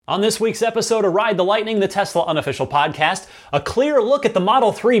On this week's episode of Ride the Lightning, the Tesla unofficial podcast, a clear look at the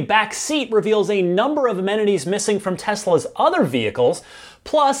Model 3 back seat reveals a number of amenities missing from Tesla's other vehicles,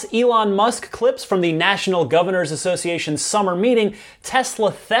 plus Elon Musk clips from the National Governors Association summer meeting, Tesla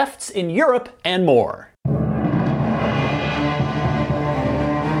thefts in Europe, and more.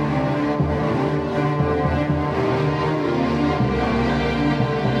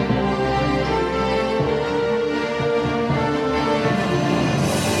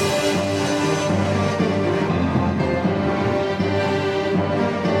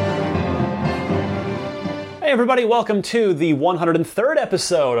 Hey everybody, welcome to the 103rd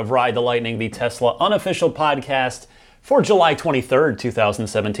episode of Ride the Lightning, the Tesla unofficial podcast for July 23rd,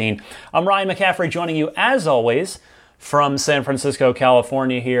 2017. I'm Ryan McCaffrey, joining you as always from San Francisco,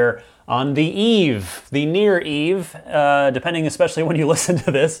 California here on the near eve, depending especially when you listen to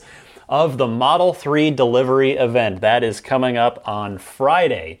this, of the Model 3 delivery event. That is coming up on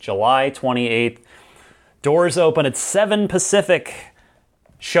Friday, July 28th. Doors open at 7 Pacific.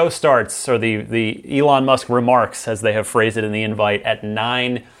 Show starts, or the Elon Musk remarks, as they have phrased it in the invite, at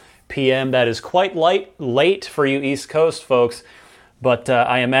 9 p.m. That is quite late for you East Coast folks, but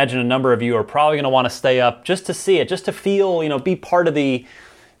I imagine a number of you are probably going to want to stay up just to see it, just to feel, be part of the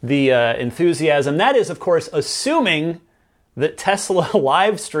enthusiasm. That is, of course, assuming that Tesla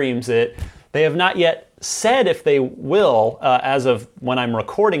live streams it. They have not yet said if they will, as of when I'm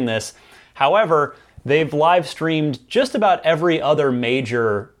recording this. However, they've live streamed just about every other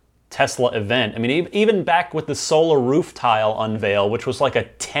major Tesla event. I mean, even back with the solar roof tile unveil, which was like a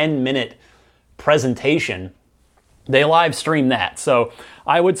 10-minute presentation, they live streamed that. So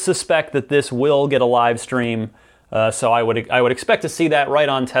I would suspect that this will get a live stream. So I would expect to see that right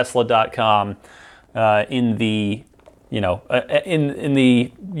on Tesla.com in the in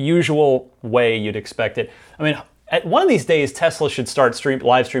the usual way you'd expect it. I mean, at one of these days, Tesla should start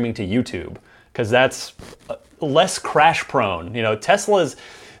live streaming to YouTube, because that's less crash prone. Tesla's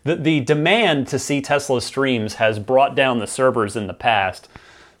the demand to see Tesla streams has brought down the servers in the past.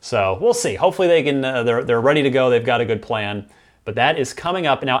 So we'll see. Hopefully they can. They're ready to go. They've got a good plan. But that is coming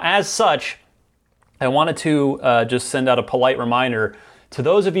up now. As such, I wanted to just send out a polite reminder to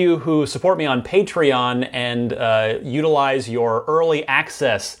those of you who support me on Patreon and utilize your early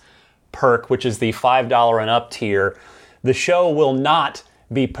access perk, which is the $5 and up tier. The show will not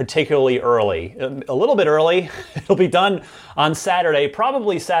be particularly early. A little bit early. It'll be done on Saturday,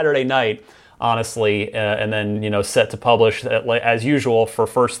 probably Saturday night, honestly, and then, set to publish as usual for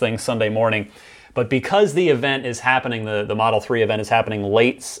first thing Sunday morning. But because the event is happening, the Model 3 event is happening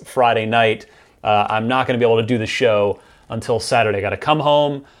late Friday night, I'm not going to be able to do the show until Saturday. I got to come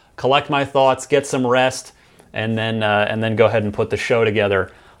home, collect my thoughts, get some rest, and then go ahead and put the show together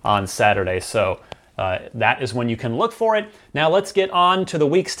on Saturday. So that is when you can look for it. Now let's get on to the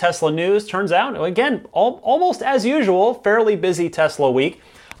week's Tesla news. Turns out, again, almost as usual, fairly busy Tesla week.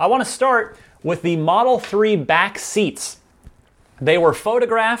 I want to start with the Model 3 back seats. They were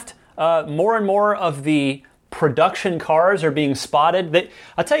photographed. More and more of the production cars are being spotted.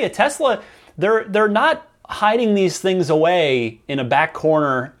 I'll tell you, Tesla, they're not hiding these things away in a back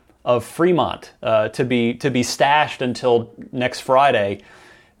corner of Fremont to be stashed until next Friday.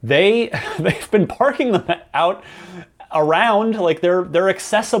 They've been parking them out around, like they're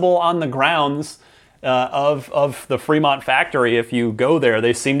accessible on the grounds of the Fremont factory. If you go there,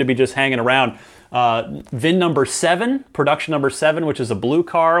 they seem to be just hanging around. VIN number 7, production number 7, which is a blue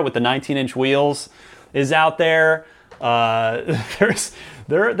car with the 19-inch wheels, is out there. They're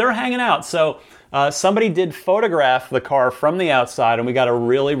hanging out. So somebody did photograph the car from the outside, and we got a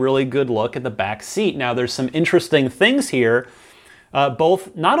really, really good look at the back seat. Now, there's some interesting things here.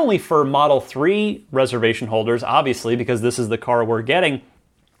 Both not only for Model 3 reservation holders, obviously, because this is the car we're getting,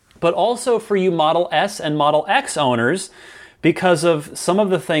 but also for you Model S and Model X owners, because of some of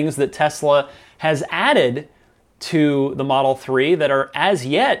the things that Tesla has added to the Model 3 that are as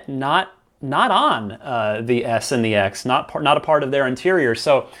yet not on the S and the X, not a part of their interior.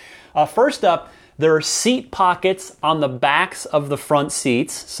 So first up, there are seat pockets on the backs of the front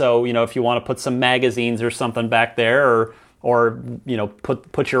seats. So, if you want to put some magazines or something back there, or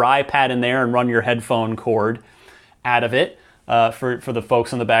put your iPad in there and run your headphone cord out of it for the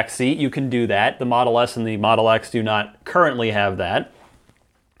folks in the back seat, you can do that. The Model S and the Model X do not currently have that.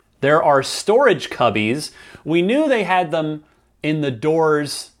 There are storage cubbies. We knew they had them in the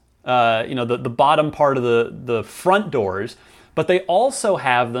doors, the bottom part of the front doors, but they also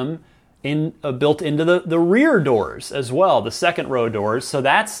have them built into the rear doors as well, the second row doors. So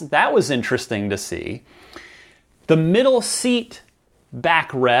that was interesting to see. The middle seat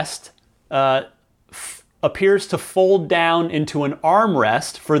backrest appears to fold down into an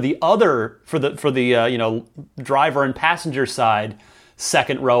armrest for the driver and passenger side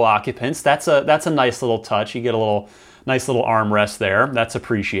second row occupants. That's a nice little touch. You get a nice little armrest there. That's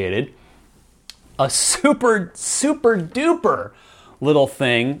appreciated. A super duper little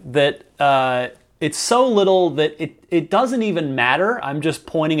thing that it's so little that it doesn't even matter. I'm just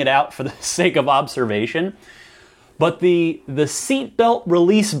pointing it out for the sake of observation. But the seatbelt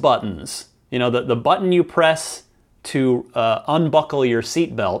release buttons, the button you press to unbuckle your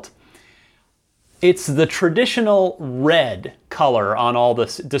seatbelt, it's the traditional red color on all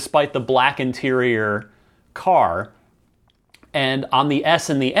this, despite the black interior car. And on the S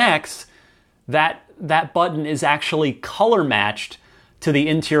and the X, that button is actually color matched to the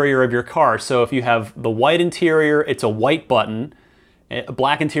interior of your car. So if you have the white interior, it's a white button, a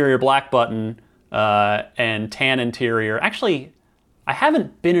black interior, black button, and tan interior. Actually, I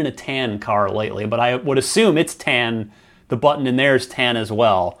haven't been in a tan car lately, but I would assume it's tan. The button in there is tan as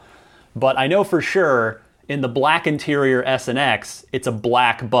well. But I know for sure in the black interior S and X, it's a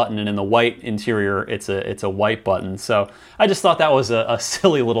black button, and in the white interior, it's a white button. So I just thought that was a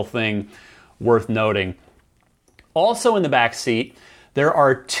silly little thing worth noting. Also in the back seat, there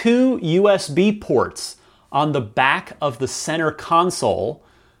are 2 USB ports on the back of the center console,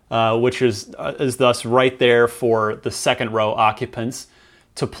 which is thus right there for the second row occupants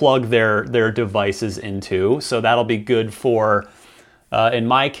to plug their devices into. So that'll be good for, in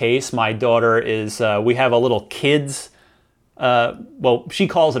my case, my daughter is, we have a little kids, she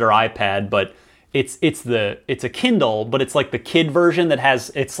calls it her iPad, but it's a Kindle, but it's like the kid version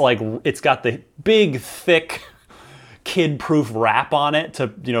that it's got the big, thick, kid-proof wrap on it to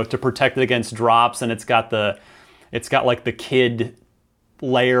protect it against drops, and it's got like the kid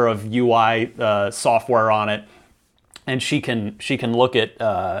layer of UI software on it, and she can look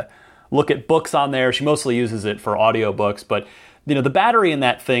at books on there. She mostly uses it for audiobooks, but the battery in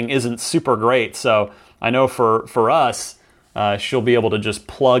that thing isn't super great. So I know for us, she'll be able to just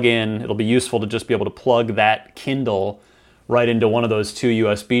plug in. It'll be useful to just be able to plug that Kindle right into one of those 2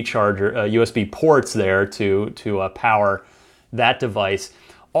 USB ports there to power that device.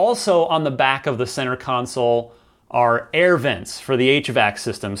 Also on the back of the center console are air vents for the HVAC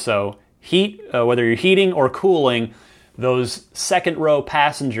system. So heat, whether you're heating or cooling, those second row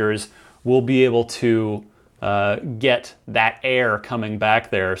passengers will be able to get that air coming back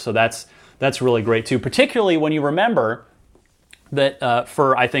there. So that's really great too, particularly when you remember that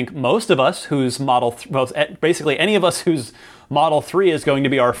for, I think, most of us whose basically any of us whose Model 3 is going to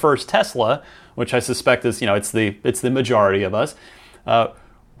be our first Tesla, which I suspect is, it's the majority of us,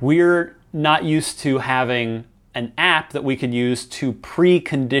 we're not used to having an app that we can use to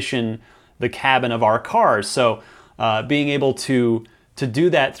precondition the cabin of our cars. So being able to do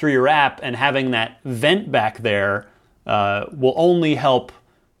that through your app and having that vent back there will only help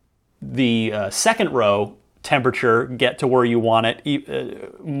the second row temperature get to where you want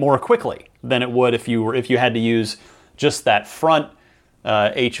it more quickly than it would if you had to use just that front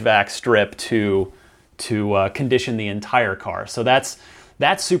HVAC strip to condition the entire car. So that's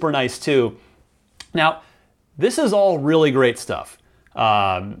super nice too. Now, this is all really great stuff.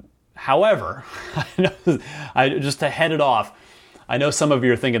 However, just to head it off, I know some of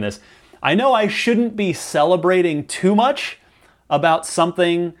you are thinking this. I know I shouldn't be celebrating too much about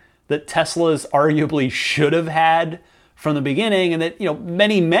something that Teslas arguably should have had from the beginning, and that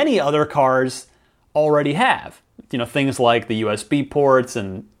many other cars already have. Things like the USB ports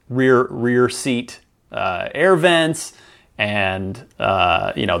and rear seat air vents, and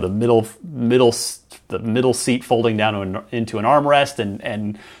the middle seat folding down into an armrest,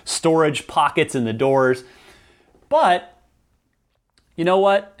 and storage pockets in the doors. But you know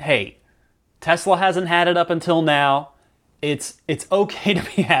what? Hey, Tesla hasn't had it up until now. It's okay to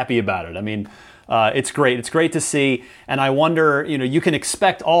be happy about it. I mean, it's great. It's great to see. And I wonder, you can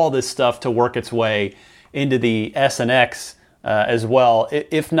expect all this stuff to work its way into the S and X as well.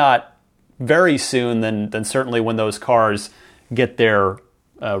 If not very soon, then certainly when those cars get their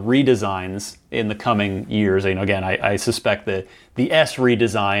redesigns in the coming years. Again, I suspect that the S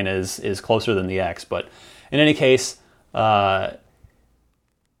redesign is closer than the X. But in any case,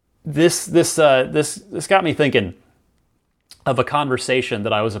 this got me thinking of a conversation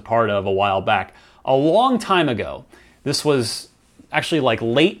that I was a part of a while back. A long time ago, this was actually like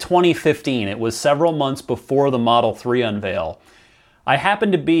late 2015. It was several months before the Model 3 unveil. I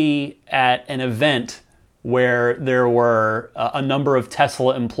happened to be at an event where there were a number of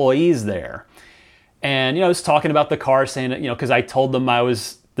Tesla employees there. And, I was talking about the car, saying, because I told them I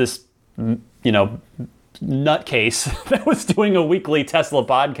was this, nutcase that was doing a weekly Tesla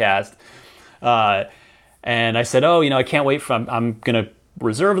podcast. And I said, oh, I can't wait I'm going to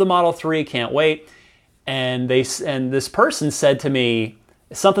reserve the Model 3, can't wait. And this person said to me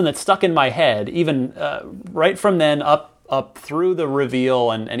something that stuck in my head, even right from then up through the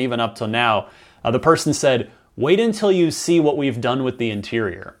reveal and even up till now. The person said, wait until you see what we've done with the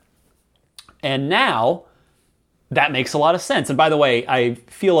interior. And now that makes a lot of sense. And by the way, I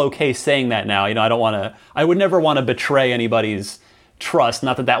feel okay saying that now. I would never want to betray anybody's trust.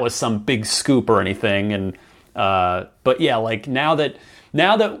 Not that that was some big scoop or anything. And but yeah, like now that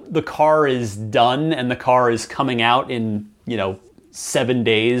the car is done and the car is coming out in 7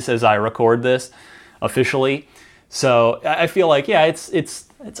 days as I record this officially. So I feel like it's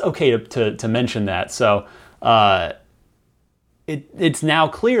okay to mention that. So it's now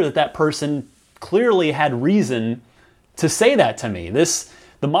clear that person clearly had reason to say that to me.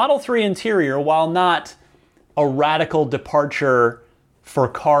 The Model 3 interior, while not a radical departure for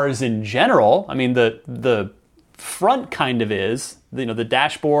cars in general, I mean the front kind of is, the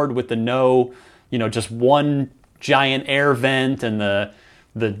dashboard with the just one giant air vent and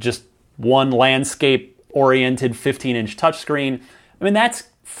the just one landscape oriented 15-inch touchscreen. I mean, that's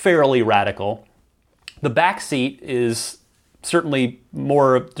fairly radical. The back seat is certainly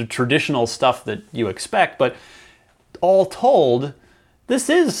more of the traditional stuff that you expect, but all told, this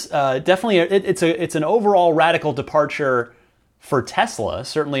is definitely it's an overall radical departure for Tesla.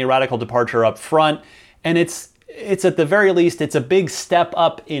 Certainly a radical departure up front, and it's at the very least it's a big step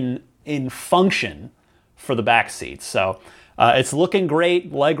up in function for the back seats. So it's looking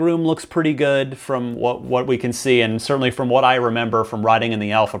great. Legroom looks pretty good from what we can see, and certainly from what I remember from riding in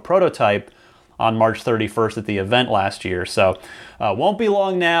the Alpha prototype on March 31st at the event last year. So won't be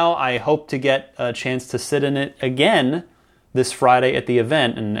long now. I hope to get a chance to sit in it again this Friday at the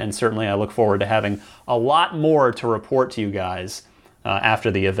event, and certainly I look forward to having a lot more to report to you guys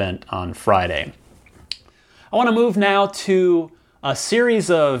after the event on Friday. I want to move now to a series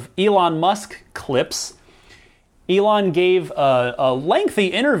of Elon Musk clips. Elon gave a lengthy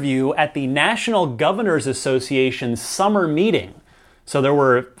interview at the National Governors Association summer meeting. So there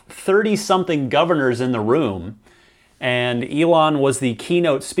were 30-something governors in the room, and Elon was the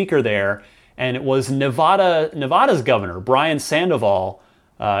keynote speaker there, and it was Nevada's governor, Brian Sandoval.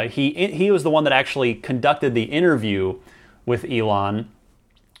 He was the one that actually conducted the interview with Elon,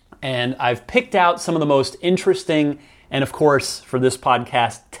 and I've picked out some of the most interesting and, of course, for this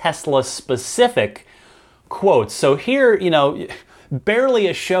podcast, Tesla-specific quotes. So here, barely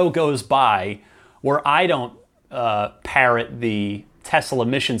a show goes by where I don't parrot the Tesla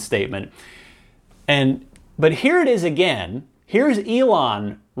mission statement. But here it is again. Here's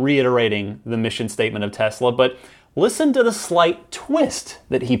Elon reiterating the mission statement of Tesla, but listen to the slight twist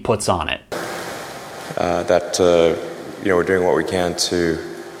that he puts on it. We're doing what we can to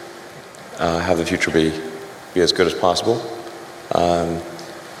have the future be as good as possible,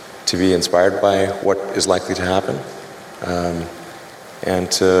 to be inspired by what is likely to happen,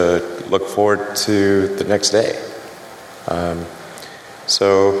 and to look forward to the next day.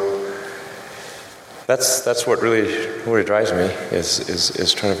 So that's what really drives me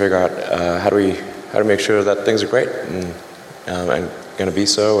is trying to figure out how to make sure that things are great and going to be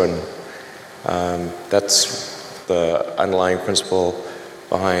so, and that's the underlying principle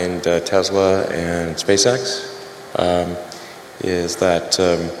behind Tesla and SpaceX. Is that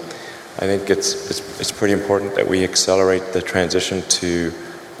I think it's pretty important that we accelerate the transition to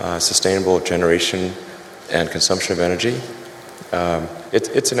sustainable generation and consumption of energy.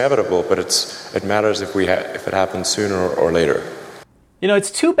 It's inevitable, but it matters if it happens sooner or later.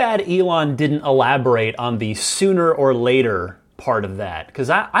 It's too bad Elon didn't elaborate on the sooner or later part of that, because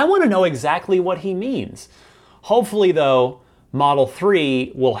I want to know exactly what he means. Hopefully, though, Model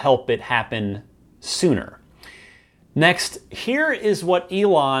 3 will help it happen sooner. Next, here is what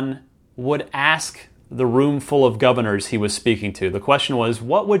Elon would ask the room full of governors he was speaking to. The question was,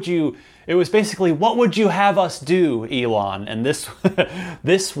 what would you have us do, Elon? And this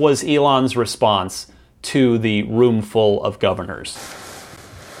was Elon's response to the room full of governors.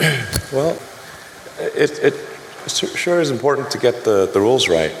 Well, it sure is important to get the rules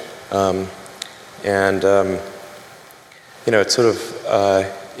right. It's sort of,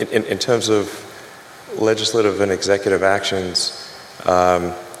 in terms of legislative and executive actions,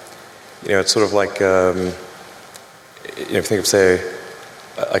 it's sort of like, if you think of, say,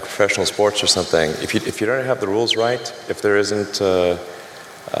 like professional sports or something. If you don't have the rules right, if there isn't, if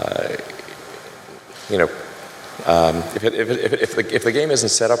the game isn't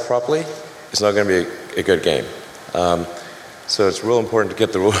set up properly, it's not going to be a good game. So it's real important to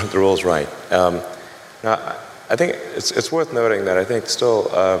get the rules right. Now, I think it's worth noting that I think still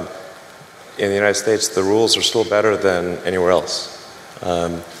in the United States, the rules are still better than anywhere else.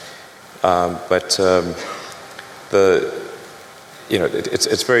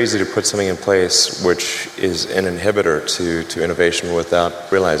 It's very easy to put something in place which is an inhibitor to innovation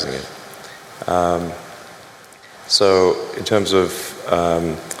without realizing it. So in terms of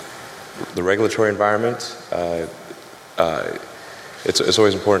the regulatory environment, it's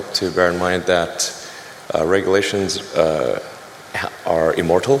always important to bear in mind that regulations are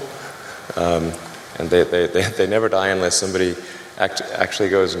immortal, and they never die unless somebody actually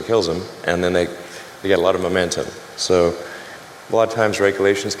goes and kills them, and then they get a lot of momentum. So a lot of times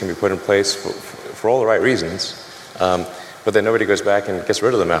regulations can be put in place for all the right reasons, but then nobody goes back and gets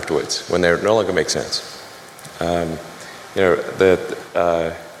rid of them afterwards when they no longer make sense. And there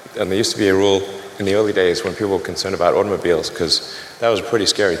used to be a rule in the early days when people were concerned about automobiles, because that was a pretty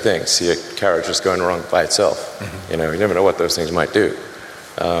scary thing, see a carriage just going wrong by itself. Mm-hmm. You never know what those things might do.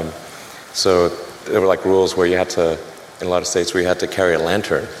 So there were like rules where you had to, in a lot of states, where you had to carry a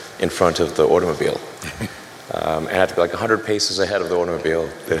lantern in front of the automobile. And it had to be like 100 paces ahead of the automobile.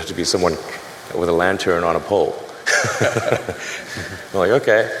 There had to be someone with a lantern on a pole. I'm like,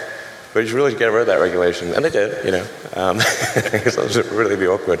 okay, but you should really get rid of that regulation. And they did, because it would really be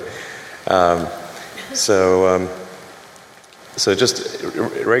awkward. So just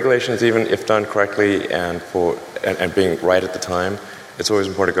regulations, even if done correctly and being right at the time, it's always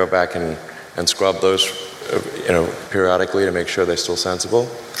important to go back and scrub those, periodically to make sure they're still sensible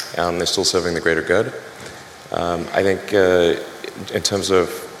and they're still serving the greater good. I think in terms of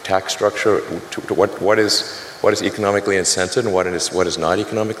tax structure, what is economically incented and what is not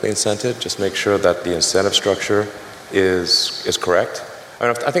economically incented, just make sure that the incentive structure is correct.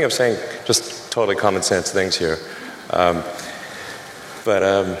 I think I'm saying just totally common sense things here. But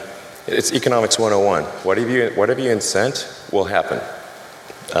it's economics 101. Whatever you incent will happen.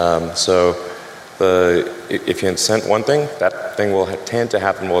 So if you incent one thing, that thing will tend to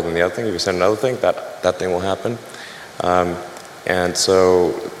happen more than the other thing. If you incent another thing, that thing will happen. And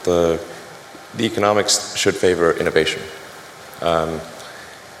so the economics should favor innovation.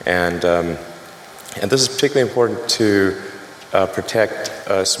 And this is particularly important to protect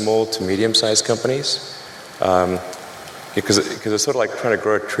small to medium-sized companies. Because it's sort of like trying to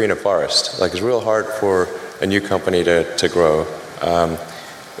grow a tree in a forest. Like, it's real hard for a new company to grow.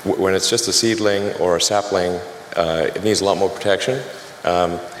 When it's just a seedling or a sapling, it needs a lot more protection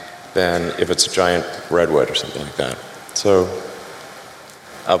than if it's a giant redwood or something like that. So,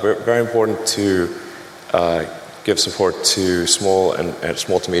 very important to give support to small and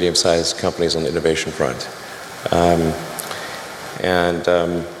small to medium-sized companies on the innovation front.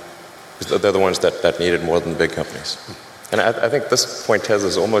 They're the ones that need it more than the big companies. And I think at this point Tesla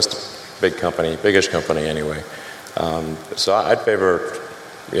is almost a big company, biggish company anyway. So I'd favor,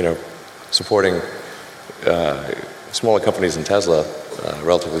 supporting smaller companies than Tesla,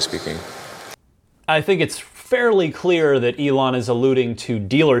 relatively speaking. I think it's fairly clear that Elon is alluding to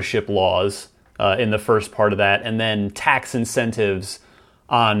dealership laws in the first part of that, and then tax incentives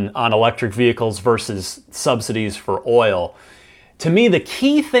on electric vehicles versus subsidies for oil. To me, the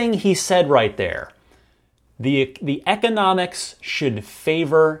key thing he said right there, the economics should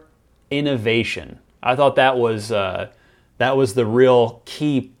favor innovation. I thought that was the real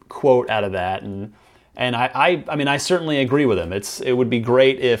key quote out of that, and I certainly agree with him. It would be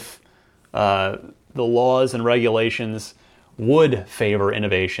great if the laws and regulations would favor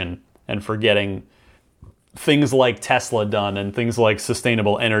innovation and for getting things like Tesla done and things like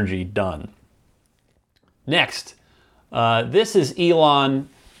sustainable energy done. Next. This is Elon,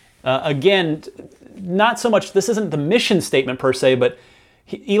 again, not so much, this isn't the mission statement per se, but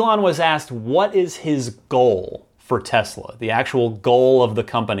Elon was asked what is his goal for Tesla, the actual goal of the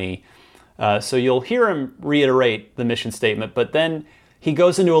company. So you'll hear him reiterate the mission statement, but then he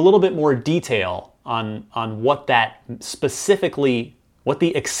goes into a little bit more detail on what that specifically, what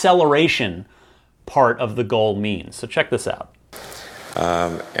the acceleration part of the goal means. So check this out.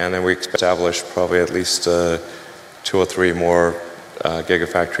 And then we establish probably at least 2 or 3 more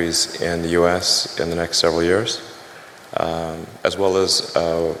gigafactories in the U.S. in the next several years, as well as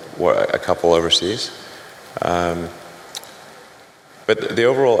a couple overseas. But the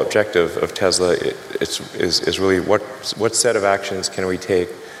overall objective of Tesla is really what set of actions can we take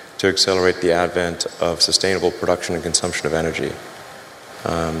to accelerate the advent of sustainable production and consumption of energy.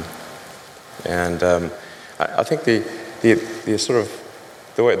 I think the sort of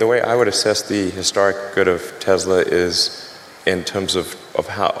the way I would assess the historic good of Tesla is in terms of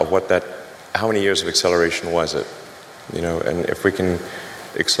how many years of acceleration was it, and if we can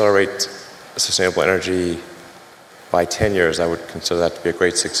accelerate sustainable energy by 10 years, I would consider that to be a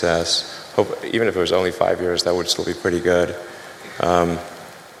great success. even if it was only 5 years, that would still be pretty good.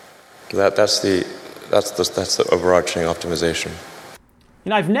 That's the overarching optimization.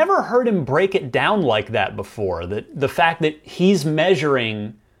 I've never heard him break it down like that before. That the fact that he's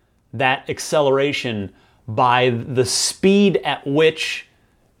measuring that acceleration by the speed at which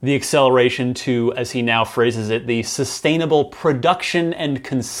the acceleration to, as he now phrases it, the sustainable production and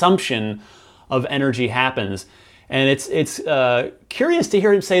consumption of energy happens. And it's curious to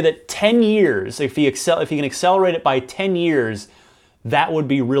hear him say that 10 years, if he can accelerate it by 10 years, that would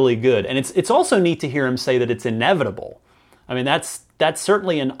be really good. And it's also neat to hear him say that it's inevitable. I mean, that's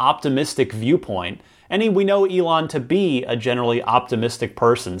certainly an optimistic viewpoint. And we know Elon to be a generally optimistic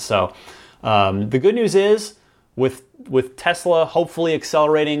person. So the good news is, with Tesla hopefully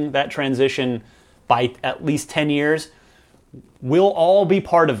accelerating that transition by at least 10 years, we'll all be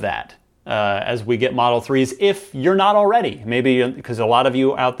part of that as we get Model 3s, if you're not already. Maybe because a lot of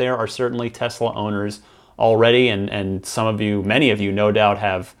you out there are certainly Tesla owners already, and some of you, many of you, no doubt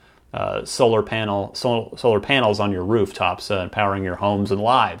have solar panels on your rooftops powering your homes and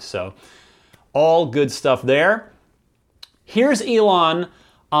lives. So all good stuff there. Here's Elon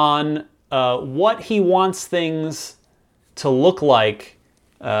on what he wants things to look like,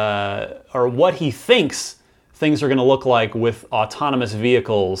 or what he thinks things are going to look like with autonomous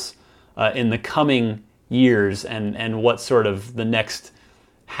vehicles in the coming years, and what sort of the next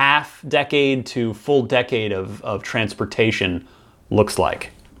half decade to full decade of transportation looks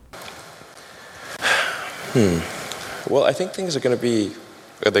like. Well, I think things are going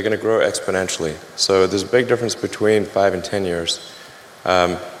to grow exponentially. So there's a big difference between 5 and 10 years.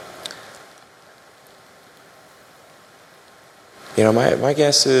 My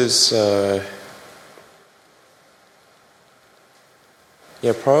guess is,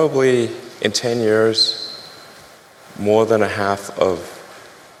 probably in 10 years, more than a half of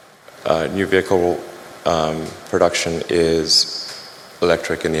new vehicle production is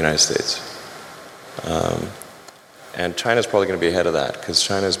electric in the United States. And China's probably going to be ahead of that, because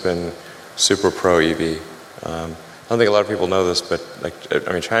China's been super pro-EV. I don't think a lot of people know this, but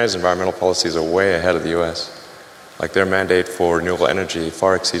China's environmental policies are way ahead of the U.S. Like, their mandate for renewable energy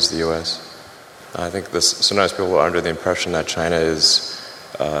far exceeds the U.S. I think sometimes people are under the impression that China is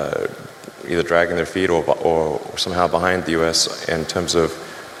either dragging their feet or somehow behind the U.S. in terms of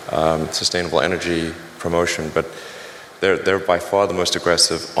sustainable energy promotion, but they're by far the most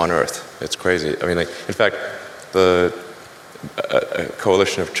aggressive on Earth. It's crazy. I mean, in fact, a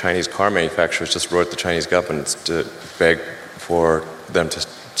coalition of Chinese car manufacturers just wrote the Chinese government to beg for them to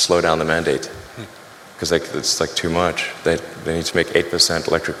slow down the mandate, because it's too much. They need to make 8%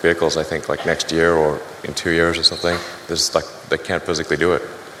 electric vehicles, I think, next year or in 2 years or something. They can't physically do it.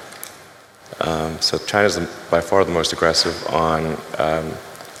 So China's by far the most aggressive on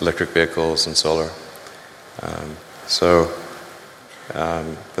electric vehicles and solar. But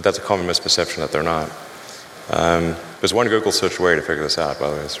that's a common misperception that they're not. There's one Google search away to figure this out, by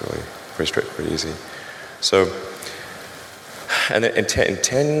the way. It's really pretty easy. So, and in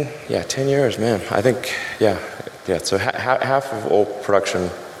 10 years, man, I think, so half of all production,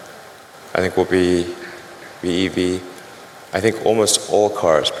 I think, will be EV. I think almost all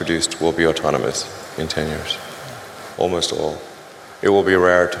cars produced will be autonomous in 10 years. Almost all. It will be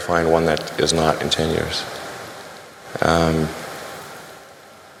rare to find one that is not in 10 years.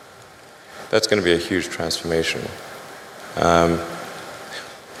 That's going to be a huge transformation. Now,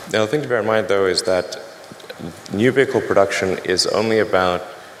 the thing to bear in mind, though, is that new vehicle production is only about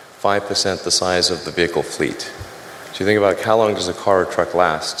 5% the size of the vehicle fleet. So you think about how long does a car or truck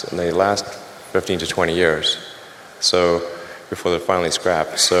last? And they last 15 to 20 years. So before they're finally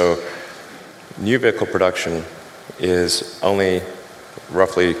scrapped. So new vehicle production is only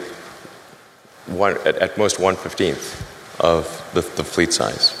roughly at most 1/15 of the fleet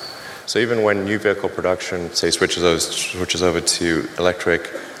size. So even when new vehicle production, say, switches over to electric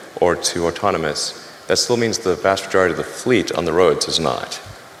or to autonomous, that still means the vast majority of the fleet on the roads is not.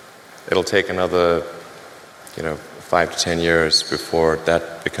 It'll take another, 5 to 10 years before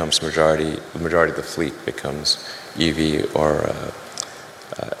that becomes the majority of the fleet becomes EV or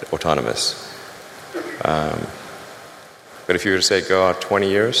autonomous. But if you were to say go out 20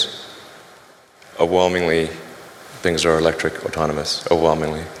 years, overwhelmingly things are electric, autonomous,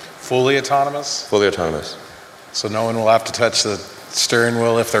 overwhelmingly. Fully autonomous? Fully autonomous. So no one will have to touch the steering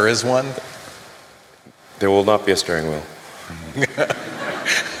wheel if there is one? There will not be a steering wheel.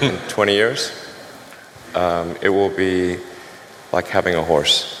 In 20 years, it will be like having a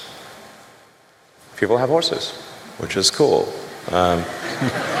horse. People have horses, which is cool.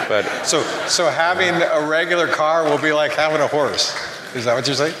 But so having a regular car will be like having a horse. Is that what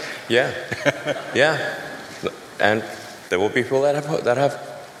you're saying? Yeah, yeah, and there will be people that have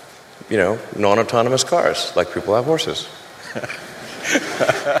non-autonomous cars, like people have horses.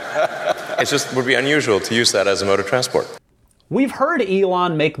 It just would be unusual to use that as a mode of transport. We've heard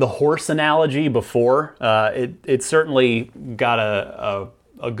Elon make the horse analogy before. It certainly got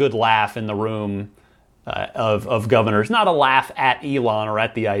a good laugh in the room of governors. Not a laugh at Elon or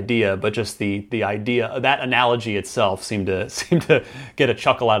at the idea, but just the idea. That analogy itself seemed to get a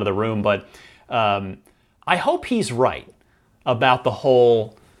chuckle out of the room. But I hope he's right about the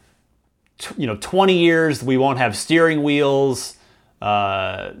whole. 20 years we won't have steering wheels.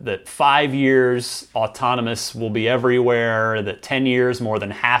 That 5 years autonomous will be everywhere, that 10 years more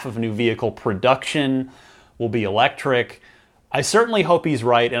than half of new vehicle production will be electric. I certainly hope he's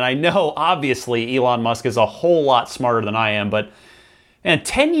right, and I know obviously Elon Musk is a whole lot smarter than I am, but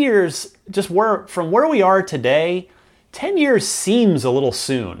 10 years, from where we are today, 10 years seems a little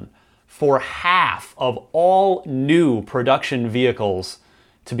soon for half of all new production vehicles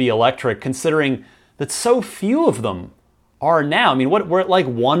to be electric, considering that so few of them are now. I mean, we're at like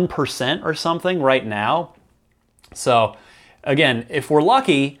 1% or something right now. So again, if we're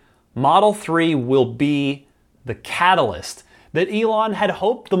lucky, Model 3 will be the catalyst that Elon had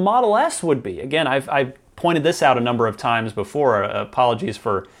hoped the Model S would be. Again, I've pointed this out a number of times before. Apologies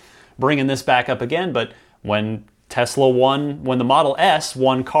for bringing this back up again, but when the Model S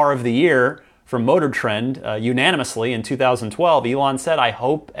won Car of the Year from Motor Trend unanimously in 2012, Elon said, "I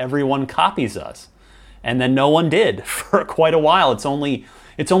hope everyone copies us." And then no one did for quite a while. It's only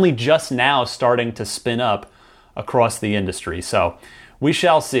just now starting to spin up across the industry. So we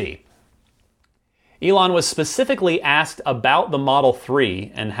shall see. Elon was specifically asked about the Model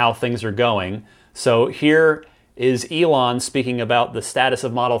 3 and how things are going. So here is Elon speaking about the status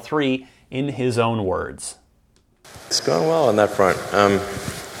of Model 3 in his own words. It's going well on that front.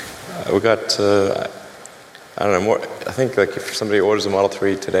 We got, I don't know, more. I think like if somebody orders a Model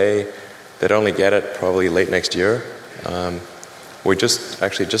 3 today, they'd only get it probably late next year. We just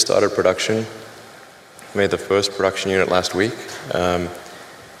started production. Made the first production unit last week.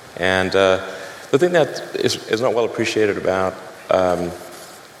 And the thing that is not well appreciated about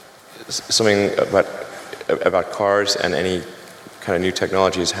something about cars and any kind of new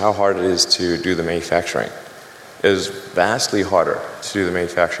technology is how hard it is to do the manufacturing. It is vastly harder to do the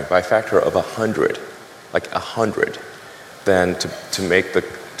manufacturing by a factor of 100, like 100, than to make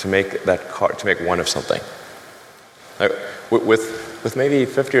that car, to make one of something. Like, with maybe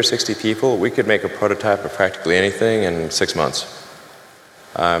 50 or 60 people, we could make a prototype of practically anything in 6 months.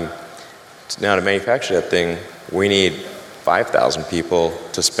 Now to manufacture that thing, we need 5,000 people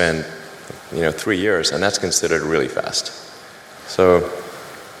to spend 3 years, and that's considered really fast. So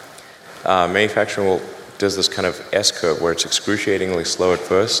manufacturing does this kind of S-curve where it's excruciatingly slow at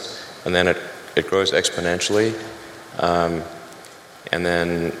first, and then it grows exponentially. And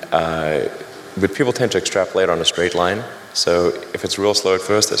then but people tend to extrapolate on a straight line. So if it's real slow at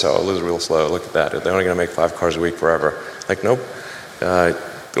first, they say, oh, this is real slow, look at that. They're only going to make 5 cars a week forever. Like, nope.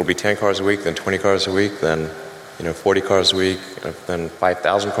 It'll be 10 cars a week, then 20 cars a week, then 40 cars a week, then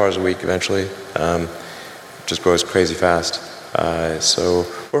 5,000 cars a week eventually. It just grows crazy fast. So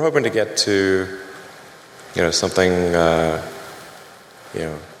we're hoping to get to something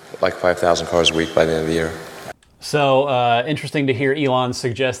like 5,000 cars a week by the end of the year. So interesting to hear Elon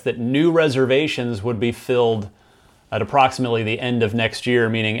suggest that new reservations would be filled at approximately the end of next year,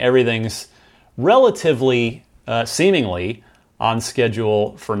 meaning everything's relatively, seemingly, on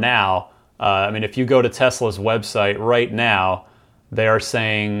schedule for now. If you go to Tesla's website right now, they are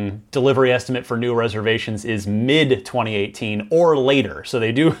saying delivery estimate for new reservations is mid-2018 or later. So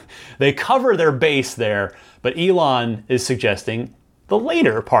they cover their base there, but Elon is suggesting the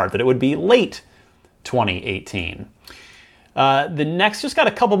later part, that it would be late 2018. The next, just got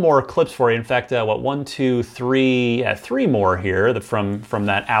a couple more clips for you. In fact, 1, 2, 3, 3 more here from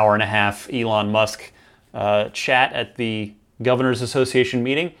that hour and a half Elon Musk chat at the Governors Association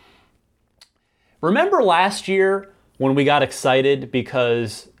meeting. Remember last year when we got excited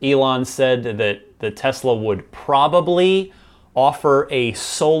because Elon said that Tesla would probably offer a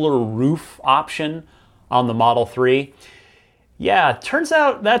solar roof option on the Model 3? Yeah, turns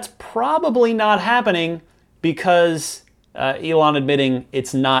out that's probably not happening because Elon admitting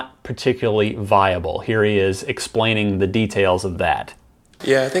it's not particularly viable. Here he is explaining the details of that.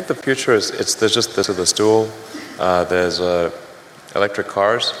 Yeah, I think the future there's just the stool, there's electric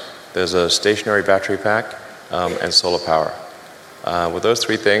cars, there's a stationary battery pack, and solar power. With those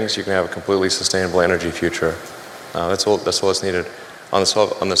 3 things, you can have a completely sustainable energy future. That's all that's needed. On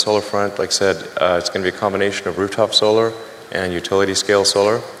the solar front, like I said, it's going to be a combination of rooftop solar and utility scale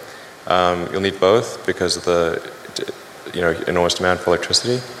solar. You'll need both because of the enormous demand for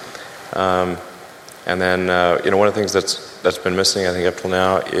electricity. And then one of the things that's been missing, I think, up till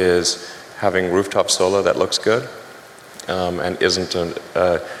now is having rooftop solar that looks good and isn't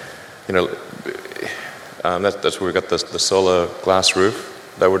that's where we got the solar glass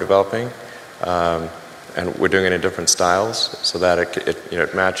roof that we're developing, and we're doing it in different styles so that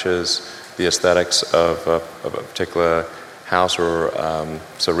it matches the aesthetics of a particular house or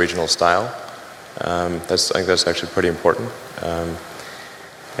regional style. I think that's actually pretty important.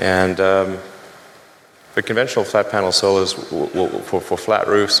 But conventional flat panel solars for flat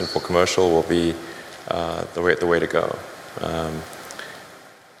roofs and for commercial will be the way to go.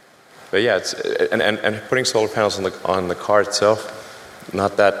 But yeah, and putting solar panels on the car itself,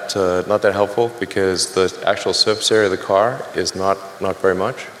 not that helpful because the actual surface area of the car is not very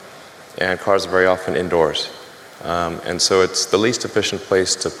much, and cars are very often indoors, and so it's the least efficient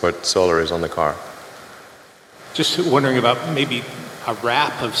place to put solar is on the car. Just wondering about maybe a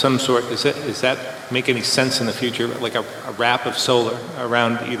wrap of some sort. Does that make any sense in the future? Like a wrap of solar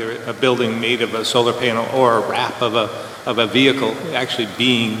around either a building made of a solar panel or a wrap of a vehicle actually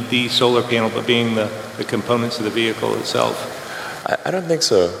being the solar panel, but being the components of the vehicle itself? I don't think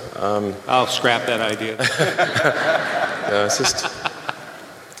so. I'll scrap that idea. No,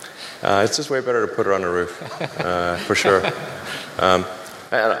 it's just way better to put it on the roof, for sure. And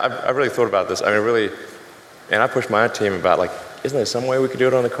I've really thought about this. I mean, really, and I pushed my team about isn't there some way we could do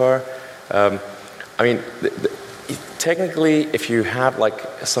it on the car? I mean, technically, if you have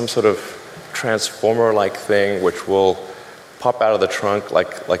some sort of transformer-like thing which will pop out of the trunk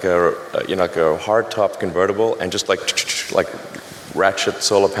like a hard-top convertible and just ratchet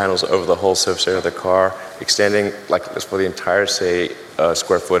solar panels over the whole surface area of the car, extending for the entire, say,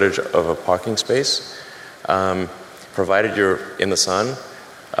 square footage of a parking space, provided you're in the sun,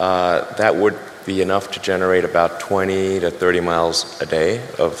 that would be enough to generate about 20 to 30 miles a day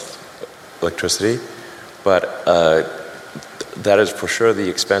of electricity. But that is for sure the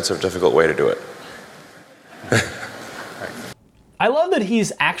expensive, difficult way to do it. I love that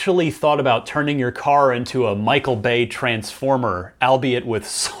he's actually thought about turning your car into a Michael Bay transformer, albeit with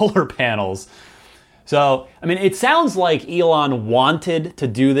solar panels. So, I mean, it sounds like Elon wanted to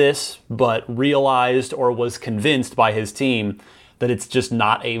do this, but realized or was convinced by his team that it's just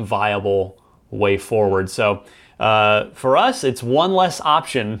not a viable way forward. So, for us, it's one less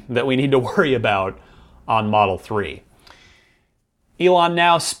option that we need to worry about on Model 3. Elon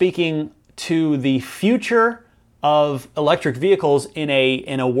now speaking to the future of electric vehicles in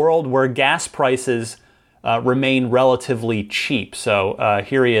a world where gas prices remain relatively cheap. So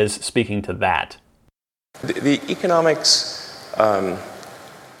here he is speaking to that. The economics,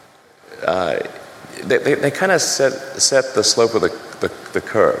 they kind of set the slope of the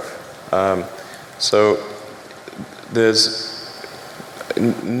curve. So there's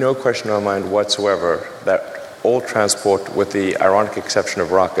no question in my mind whatsoever that all transport, with the ironic exception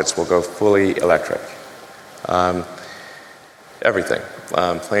of rockets, will go fully electric. Everything.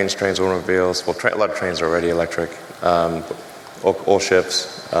 Planes, trains, automobiles. Well, a lot of trains are already electric. All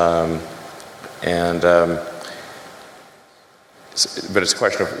ships. But it's a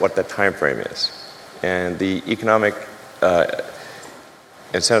question of what that time frame is. And the economic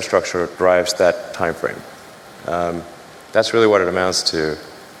incentive structure drives that time frame. That's really what it amounts to.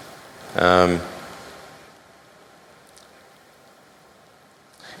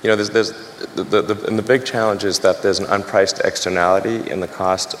 There's and the big challenge is that there's an unpriced externality in the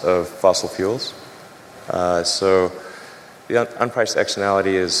cost of fossil fuels. So the unpriced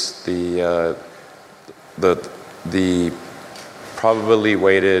externality is the probably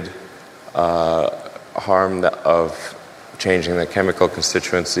weighted harm of changing the chemical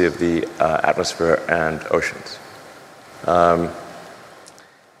constituency of the atmosphere and oceans.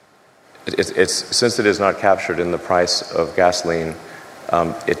 Since it is not captured in the price of gasoline,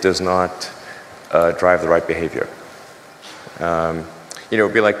 it does not drive the right behavior. It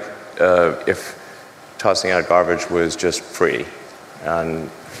would be like if tossing out garbage was just free, and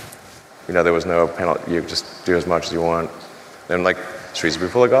there was no penalty. You just do as much as you want. Then streets would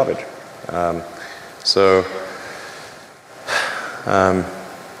be full of garbage.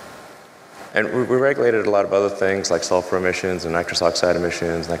 And we regulated a lot of other things like sulfur emissions and nitrous oxide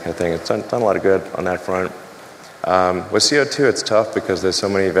emissions and that kind of thing. It's done a lot of good on that front. With CO2, it's tough because there's so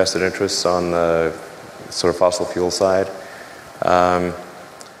many vested interests on the sort of fossil fuel side.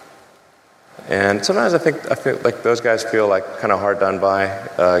 And sometimes I feel like those guys feel kind of hard done by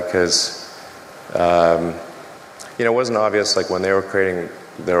because it wasn't obvious when they were creating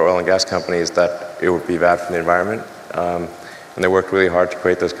their oil and gas companies that it would be bad for the environment. and they worked really hard to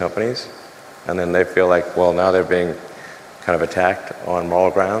create those companies, and then they feel like, well, now they're being kind of attacked on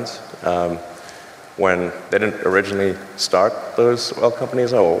moral grounds, when they didn't originally start those oil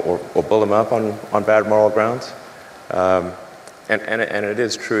companies or build them up on bad moral grounds. And it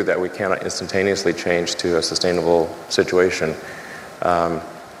is true that we cannot instantaneously change to a sustainable situation. But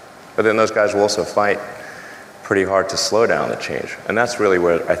then those guys will also fight pretty hard to slow down the change. And that's really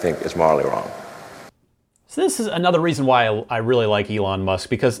what I think is morally wrong. So this is another reason why I really like Elon Musk,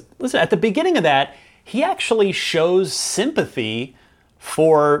 because, listen, at the beginning of that, he actually shows sympathy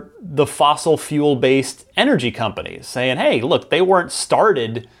for the fossil fuel-based energy companies, saying, hey, look, they weren't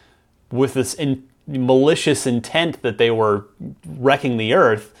started with this malicious intent that they were wrecking the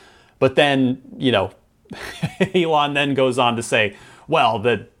earth. But then, Elon then goes on to say, well,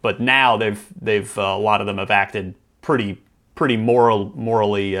 but now they've a lot of them have acted pretty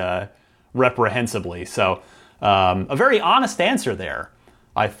morally reprehensibly. So a very honest answer there,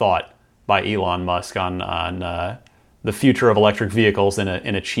 I thought, by Elon Musk on the future of electric vehicles in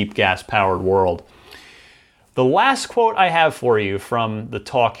a cheap gas powered world. The last quote I have for you from the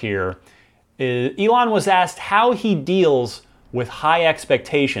talk here is Elon was asked how he deals with high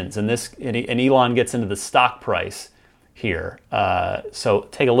expectations, and Elon gets into the stock price here. So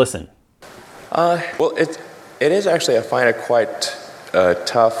take a listen. Well, it is actually, I find it quite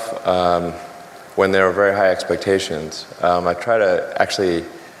tough when there are very high expectations. I try to actually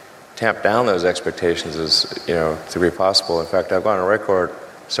tamp down those expectations as to be possible. In fact, I've gone on record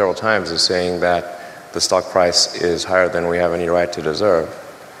several times as saying that the stock price is higher than we have any right to deserve.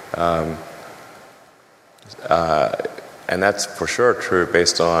 And that's for sure true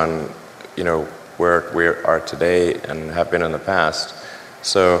based on, where we are today and have been in the past.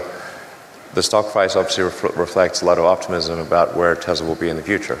 So the stock price obviously reflects a lot of optimism about where Tesla will be in the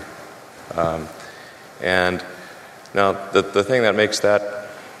future. And now the thing that makes that,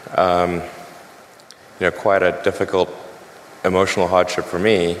 quite a difficult emotional hardship for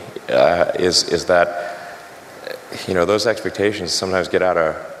me is that, those expectations sometimes get out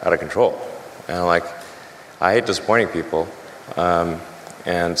of control. And I hate disappointing people,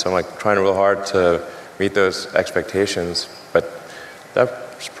 and so I'm trying real hard to meet those expectations, but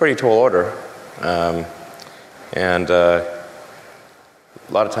that's a pretty tall order, and a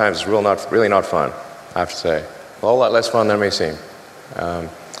lot of times it's really not fun, I have to say. A whole lot less fun than it may seem.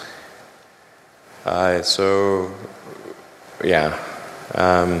 So, yeah.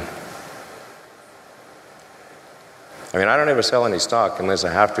 I don't ever sell any stock unless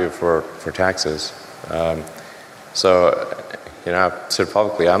I have to for taxes. So, I've said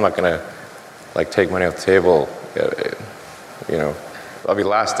publicly, I'm not going to take money off the table. I'll be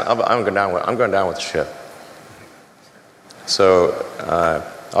last. I'm going down with the ship. So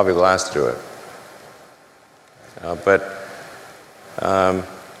I'll be the last to do it.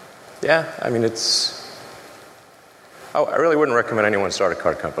 It's. I really wouldn't recommend anyone start a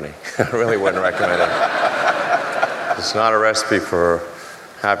car company. I really wouldn't recommend it. It's not a recipe for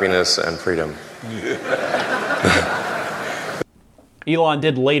happiness and freedom. Elon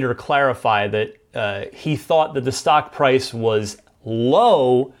did later clarify that he thought that the stock price was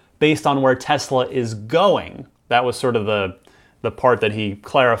low based on where Tesla is going. That was sort of the part that he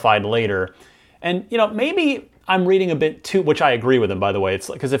clarified later. And, maybe I'm reading a bit too, which I agree with him, by the way. It's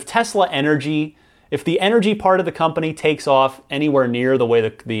because if the energy part of the company takes off anywhere near the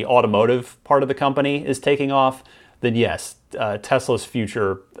way the automotive part of the company is taking off, then yes, Tesla's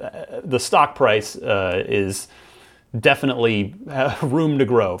future, the stock price is definitely room to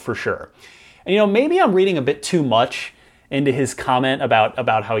grow for sure. And maybe I'm reading a bit too much into his comment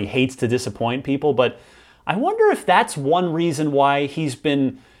about how he hates to disappoint people, but I wonder if that's one reason why he's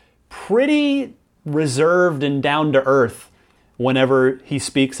been pretty reserved and down to earth whenever he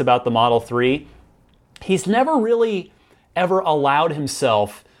speaks about the Model 3. He's never really ever allowed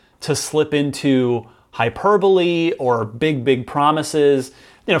himself to slip into hyperbole or big promises.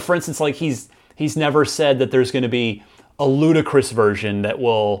 For instance, he's never said that there's going to be a ludicrous version that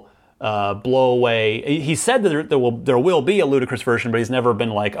will blow away. He said that there will be a ludicrous version, but he's never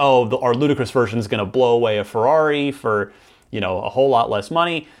been like, our ludicrous version is going to blow away a Ferrari for a whole lot less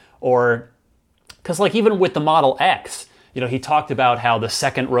money. Or because even with the Model X, he talked about how the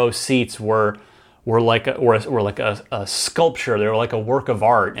second row seats were like a sculpture. They were like a work of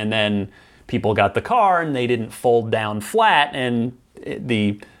art, and then people got the car and they didn't fold down flat, and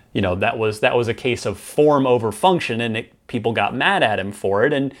that was a case of form over function, and people got mad at him for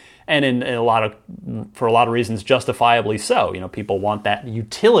it, and for a lot of reasons justifiably so. People want that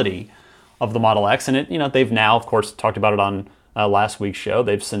utility of the Model X, and they've now of course talked about it last week's show.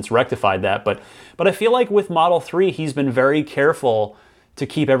 They've since rectified that. But I feel like with Model 3, he's been very careful to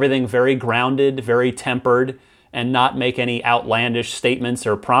keep everything very grounded, very tempered, and not make any outlandish statements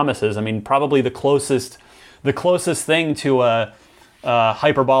or promises. I mean, probably the closest thing to a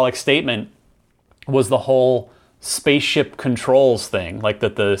hyperbolic statement was the whole spaceship controls thing, like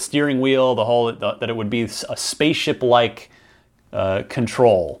that the steering wheel, that it would be a spaceship-like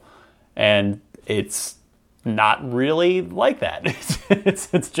control, and it's not really like that.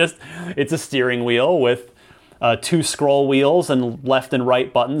 It's a steering wheel with 2 scroll wheels and left and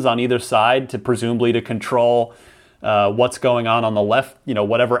right buttons on either side to presumably to control what's going on the left,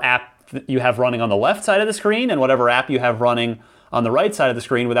 whatever app you have running on the left side of the screen and whatever app you have running on the right side of the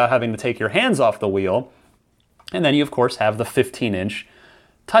screen without having to take your hands off the wheel. And then you, of course, have the 15-inch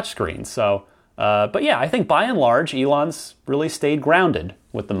touchscreen. So, but yeah, I think by and large, Elon's really stayed grounded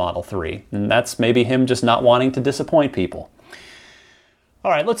with the Model 3. And that's maybe him just not wanting to disappoint people.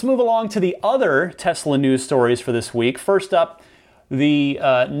 All right, let's move along to the other Tesla news stories for this week. First up, the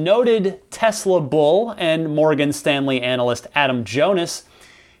noted Tesla bull and Morgan Stanley analyst Adam Jonas.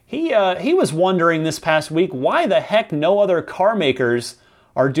 He was wondering this past week why the heck no other car makers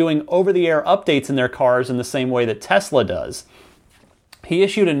are doing over-the-air updates in their cars in the same way that Tesla does. He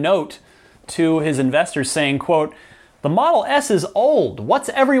issued a note to his investors saying, quote, "The Model S is old. What's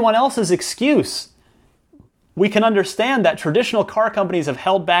everyone else's excuse? We can understand that traditional car companies have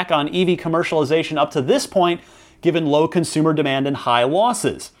held back on EV commercialization up to this point, given low consumer demand and high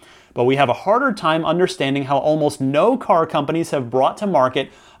losses. But we have a harder time understanding how almost no car companies have brought to market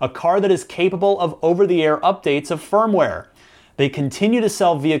a car that is capable of over-the-air updates of firmware. They continue to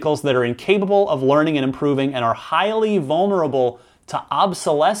sell vehicles that are incapable of learning and improving and are highly vulnerable to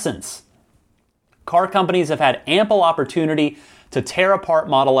obsolescence. Car companies have had ample opportunity to tear apart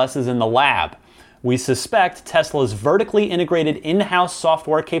Model S's in the lab. We suspect Tesla's vertically integrated in-house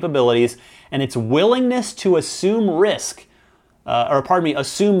software capabilities and its willingness to assume the risk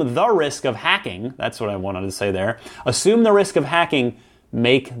of hacking, that's what I wanted to say there, assume the risk of hacking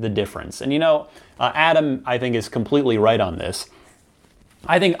make the difference." And Adam, I think, is completely right on this.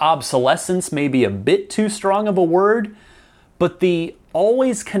 I think obsolescence may be a bit too strong of a word, but the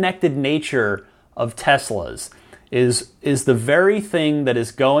always connected nature of Teslas is the very thing that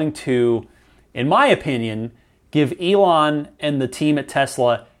is going to, in my opinion, give Elon and the team at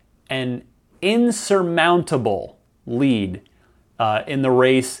Tesla an insurmountable lead in the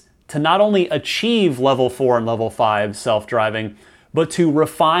race to not only achieve level 4 and level 5 self-driving, but to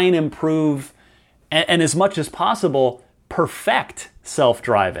refine, improve, and as much as possible, perfect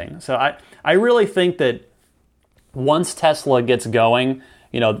self-driving. So I really think that once Tesla gets going,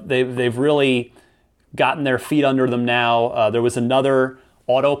 they've really gotten their feet under them now. There was another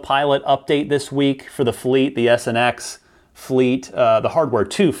autopilot update this week for the fleet, the S and X fleet, the Hardware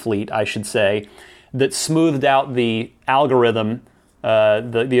 2 fleet, I should say, that smoothed out the algorithm,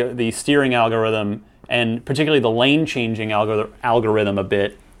 the steering algorithm, and particularly the lane-changing algorithm a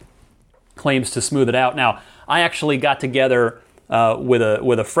bit, claims to smooth it out. Now, I actually got together with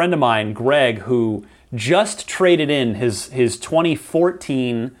a friend of mine, Greg, who just traded in his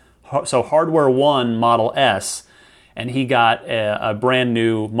 2014, so Hardware 1 Model S, and he got a brand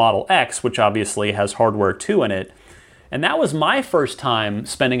new Model X, which obviously has Hardware 2 in it. And that was my first time